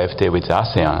bilateral FTA with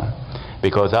ASEAN,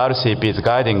 because RCEP's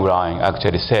guiding line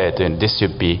actually said this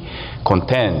should be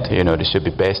content, this should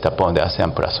be based upon the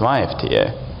ASEAN +1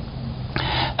 FTA.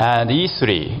 And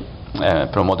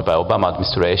E3, promoted by Obama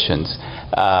administrations,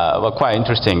 were quite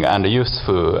interesting and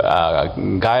useful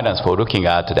guidance for looking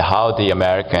at how the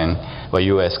American or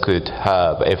U.S. could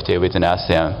have FTA within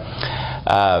ASEAN.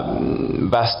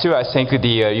 But still, I think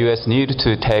the U.S. need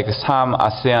to take some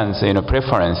ASEAN's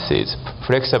preferences.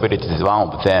 Flexibility is one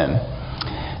of them,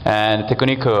 and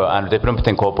technical and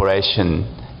diplomatic cooperation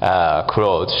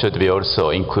clause should be also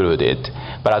included.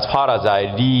 But as far as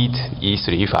I read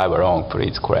E3, if I were wrong,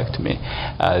 please correct me.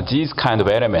 These kind of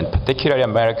elements, particularly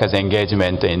America's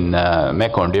engagement in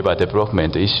Mekong River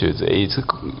development issues, is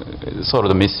sort of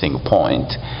the missing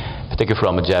point, particularly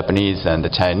from the Japanese and the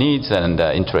Chinese and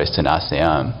interest in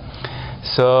ASEAN.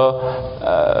 So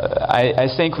I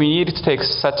think we need to take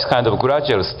such kind of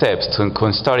gradual steps to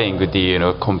considering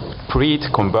the complete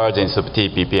convergence of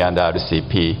TPP and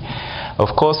RCEP.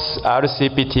 Of course,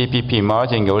 RCEP-TPP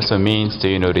merging also means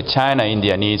that China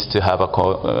India needs to have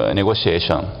a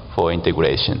negotiation for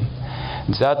integration.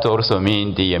 That also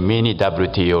means the mini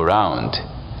WTO round.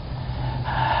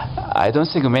 I don't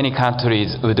think many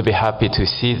countries would be happy to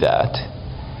see that,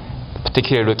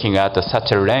 particularly looking at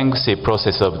such a lengthy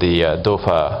process of the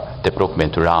Doha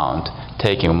development round,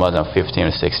 taking more than 15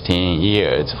 or 16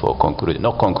 years for conclusion,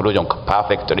 not conclusion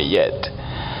perfectly yet.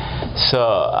 So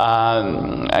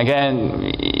again,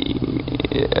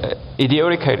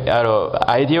 ideally,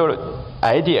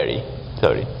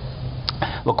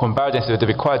 well, convergence would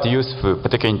be quite useful,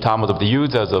 particularly in terms of the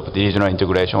users of the regional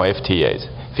integration or FTAs,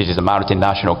 which is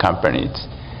multinational companies.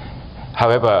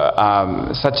 However,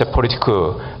 such a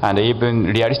political and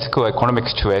even realistic economic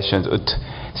situations would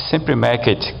simply make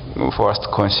it for us to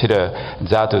consider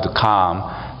that would come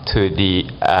to the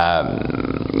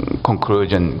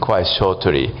conclusion quite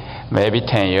shortly. Maybe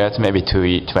 10 years, maybe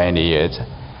 20 years.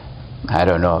 I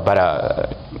don't know. But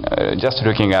just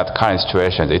looking at current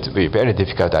situation, it will be very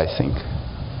difficult, I think.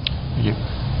 Thank you.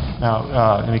 Now,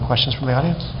 any questions from the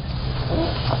audience?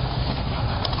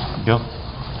 Bill?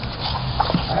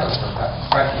 I have a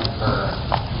question for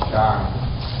John.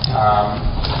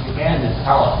 began to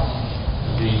tell us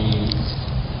the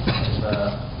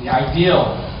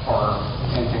ideal for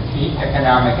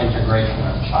economic integration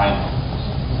of China.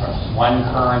 There's one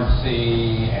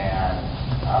currency and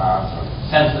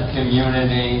sense of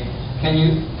community. Can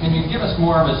you give us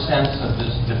more of a sense of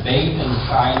this debate in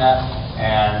China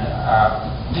and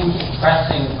who's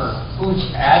pressing for, who's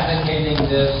advocating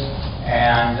this,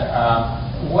 and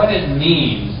what it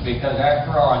means? Because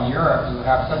after all, in Europe, you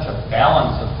have such a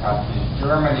balance of countries,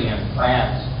 Germany and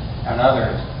France and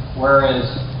others, whereas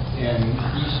in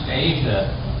East Asia,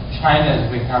 China is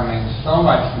becoming so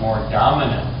much more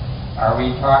dominant. Are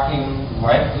we talking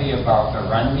likely about the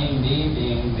renminbi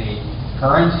being the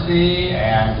currency,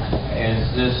 and is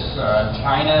this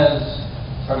China's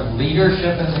sort of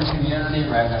leadership in the community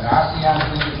rather than ASEAN's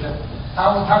leadership?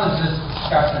 How does this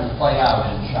discussion play out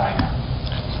in China?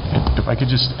 If I could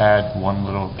just add one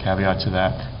little caveat to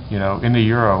that. You know, in the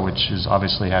euro, which has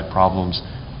obviously had problems,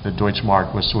 the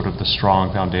Deutschmark was sort of the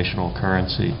strong foundational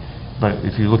currency. But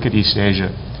if you look at East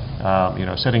Asia, you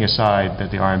know, setting aside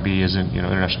that the RMB isn't, you know,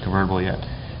 internationally convertible yet,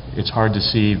 it's hard to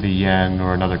see the yen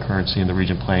or another currency in the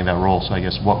region playing that role. So I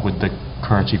guess what would the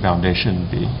currency foundation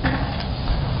be?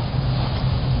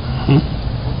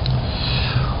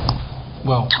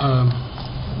 Well,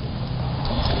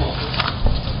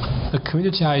 the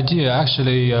community idea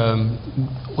actually,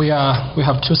 we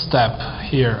have two steps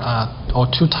here, or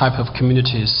two types of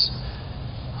communities.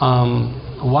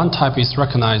 One type is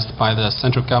recognized by the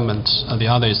central government, and the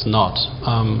other is not,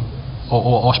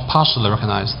 or partially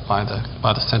recognized by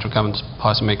the central government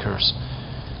policymakers.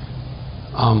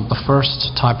 The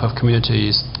first type of community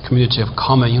is community of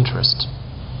common interest.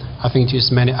 I think it is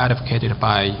mainly advocated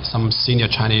by some senior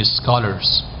Chinese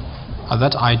scholars.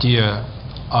 That idea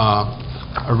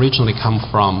originally come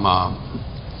from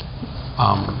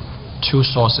two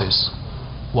sources.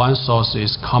 One source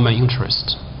is common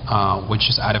interest, which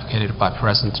is advocated by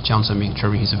President Jiang Zemin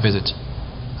during his visit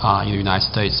in the United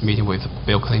States, meeting with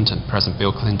President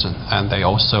Bill Clinton. And they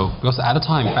also, because at the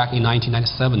time, back in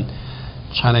 1997,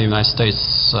 China and the United States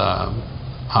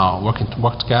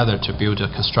worked together to build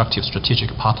a constructive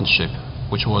strategic partnership,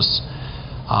 which was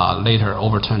later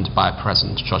overturned by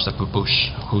President George W.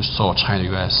 Bush, who saw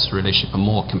China-U.S. relationship a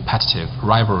more competitive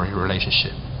rivalry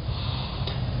relationship.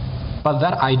 But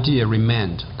that idea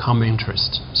remained common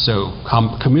interest. So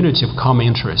community of common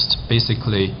interest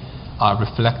basically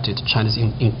reflected China's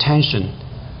intention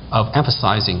of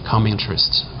emphasizing common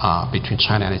interest between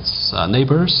China and its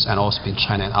neighbors, and also between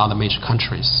China and other major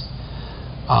countries.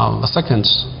 The second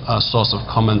source of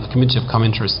community of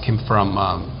common interest came from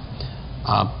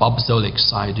Bob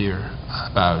Zoellick's idea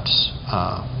about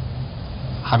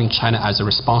having China as a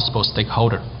responsible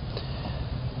stakeholder.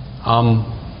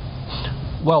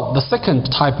 Well, the second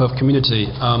type of community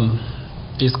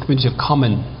is community of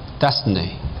common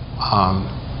destiny,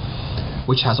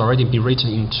 which has already been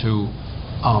written into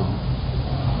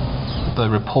the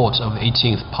report of the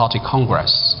 18th Party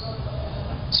Congress.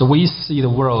 So we see the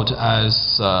world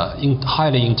as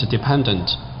highly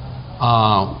interdependent.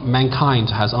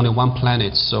 Mankind has only one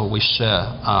planet, so we share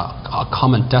a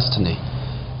common destiny.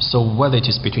 So whether it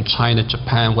is between China,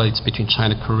 Japan, whether it's between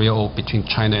China, Korea, or between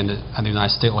China and the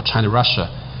United States, or China, Russia,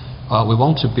 we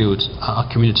want to build a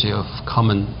community of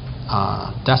common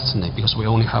destiny, because we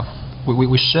only have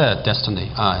we share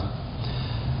destiny.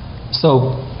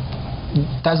 So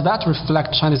does that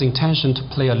reflect China's intention to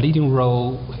play a leading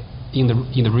role in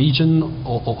the region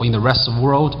or in the rest of the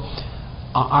world?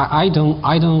 I don't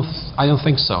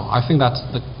think so. I think that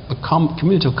the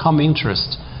community of common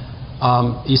interest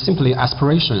is simply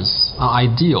aspirations,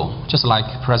 ideal, just like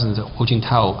President Hu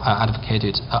Jintao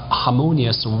advocated a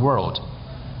harmonious world,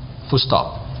 full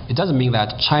stop. It doesn't mean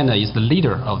that China is the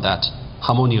leader of that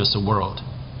harmonious world.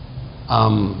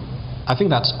 I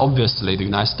think that obviously the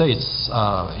United States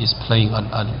is playing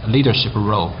a leadership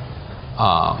role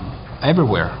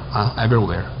everywhere.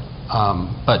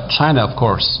 But China, of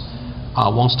course,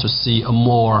 wants to see a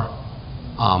more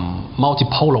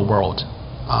multipolar world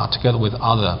together with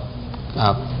other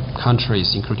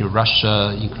countries, including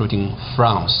Russia, including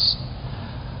France.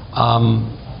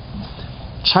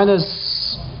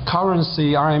 China's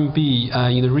currency, RMB,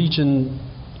 in the region,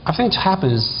 I think it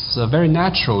happens very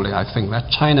naturally. I think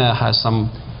that China has some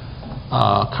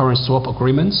currency swap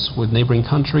agreements with neighboring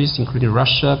countries, including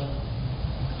Russia.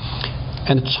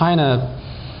 And China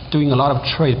doing a lot of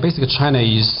trade. Basically, China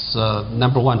is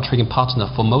 #1 trading partner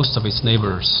for most of its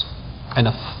neighbors, and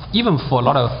even for a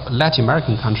lot of Latin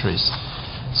American countries.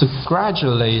 So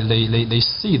gradually, they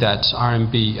see that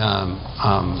RMB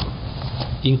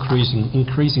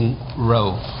increasing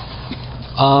role.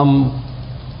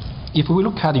 if we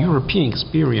look at European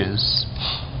experience,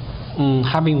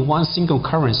 having one single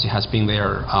currency has been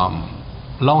their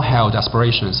long-held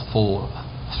aspirations for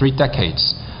 3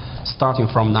 decades, starting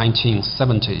from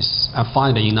 1970s, and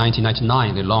finally in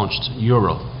 1999 they launched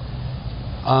euro.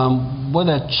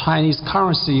 Whether Chinese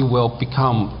currency will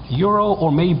become euro,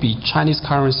 or maybe Chinese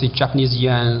currency, Japanese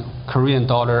yen, Korean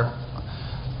dollar,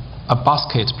 a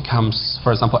basket becomes,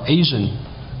 for example, Asian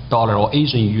dollar or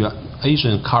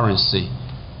Asian currency.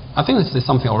 I think this is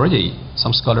something already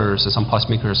some scholars and some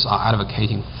policymakers are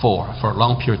advocating for a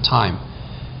long period of time.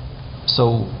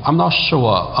 So I'm not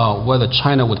sure whether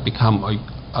China would become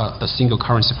a single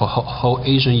currency for whole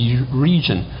Asian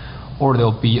region, or there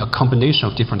will be a combination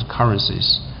of different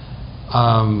currencies.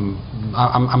 I'm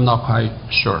not quite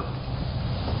sure.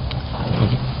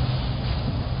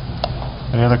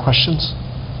 Any other questions?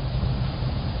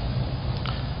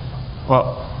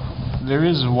 Well, there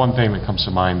is one thing that comes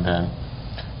to mind then.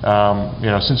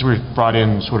 Since we've brought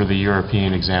in sort of the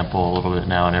European example a little bit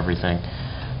now and everything,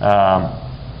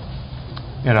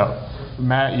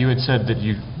 Matt, you had said that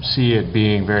you see it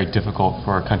being very difficult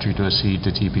for a country to accede to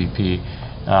TPP.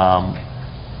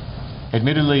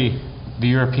 Admittedly, the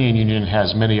European Union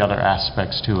has many other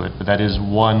aspects to it, but that is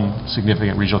one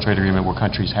significant regional trade agreement where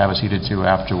countries have acceded to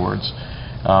afterwards.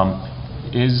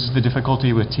 Is the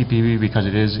difficulty with TPP because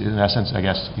it is, in essence, I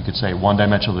guess you could say,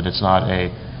 one-dimensional, that it's not a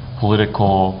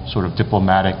political, sort of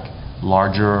diplomatic,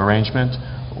 larger arrangement,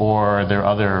 or are there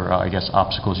other, I guess,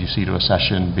 obstacles you see to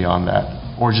accession beyond that?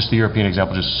 Or just the European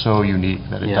example just so unique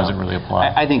that it doesn't really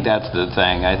apply? I think that's the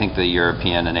thing. I think the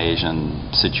European and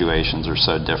Asian situations are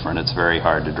so different. It's very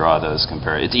hard to draw those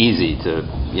comparisons. It's easy to,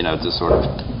 to sort of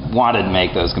want to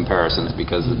make those comparisons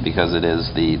because it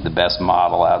is the best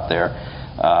model out there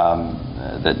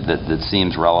that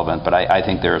seems relevant. But I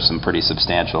think there are some pretty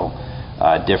substantial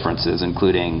differences,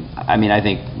 including, I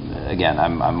think, again,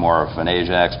 I'm more of an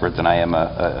Asia expert than I am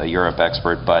a Europe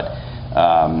expert, but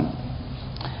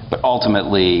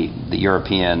ultimately the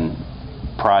European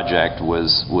project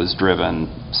was driven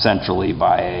centrally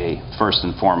first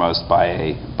and foremost by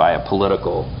a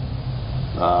political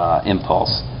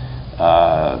impulse,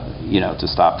 to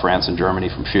stop France and Germany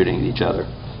from shooting at each other.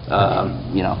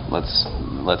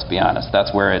 Let's be honest.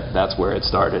 That's where it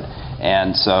started,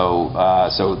 and so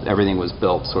everything was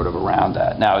built sort of around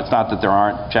that. Now, it's not that there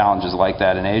aren't challenges like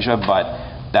that in Asia, but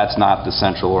that's not the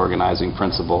central organizing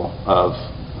principle of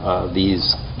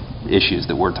these issues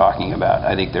that we're talking about.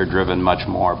 I think they're driven much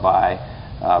more by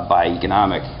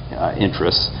economic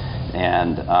interests,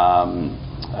 and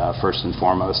first and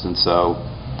foremost. And so,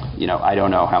 I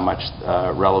don't know how much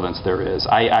relevance there is.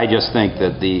 I just think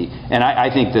that I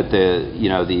think that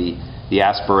the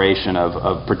aspiration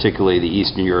of particularly the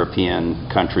Eastern European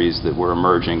countries that were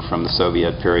emerging from the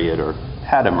Soviet period, or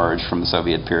had emerged from the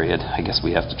Soviet period. I guess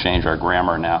we have to change our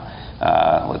grammar now.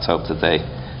 Let's hope that they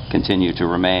continue to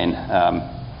remain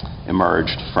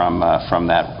emerged from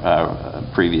that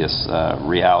previous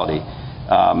reality.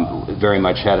 Very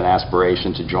much had an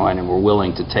aspiration to join, and were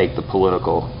willing to take the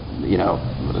political,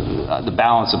 the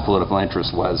balance of political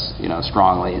interest was,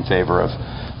 strongly in favor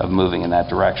of moving in that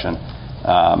direction.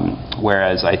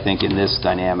 Whereas I think in this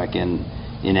dynamic in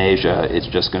Asia, it's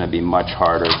just going to be much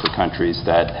harder for countries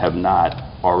that have not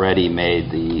already made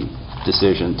the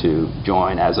decision to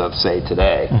join as of, say,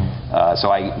 today. So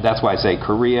that's why I say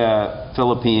Korea,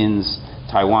 Philippines,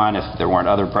 Taiwan, if there weren't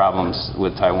other problems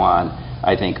with Taiwan,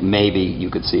 I think maybe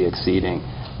you could see acceding.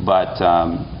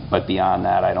 But beyond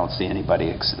that, I don't see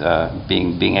anybody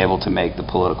being able to make the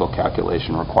political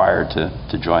calculation required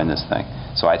to join this thing.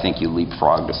 So I think you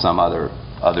leapfrog to some other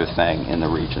thing in the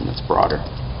region that's broader.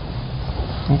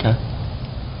 Okay.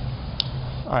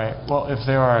 All right. Well, if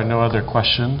there are no other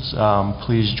questions,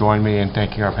 please join me in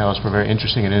thanking our panelists for a very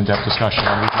interesting and in-depth discussion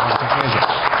on regional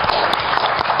Asia.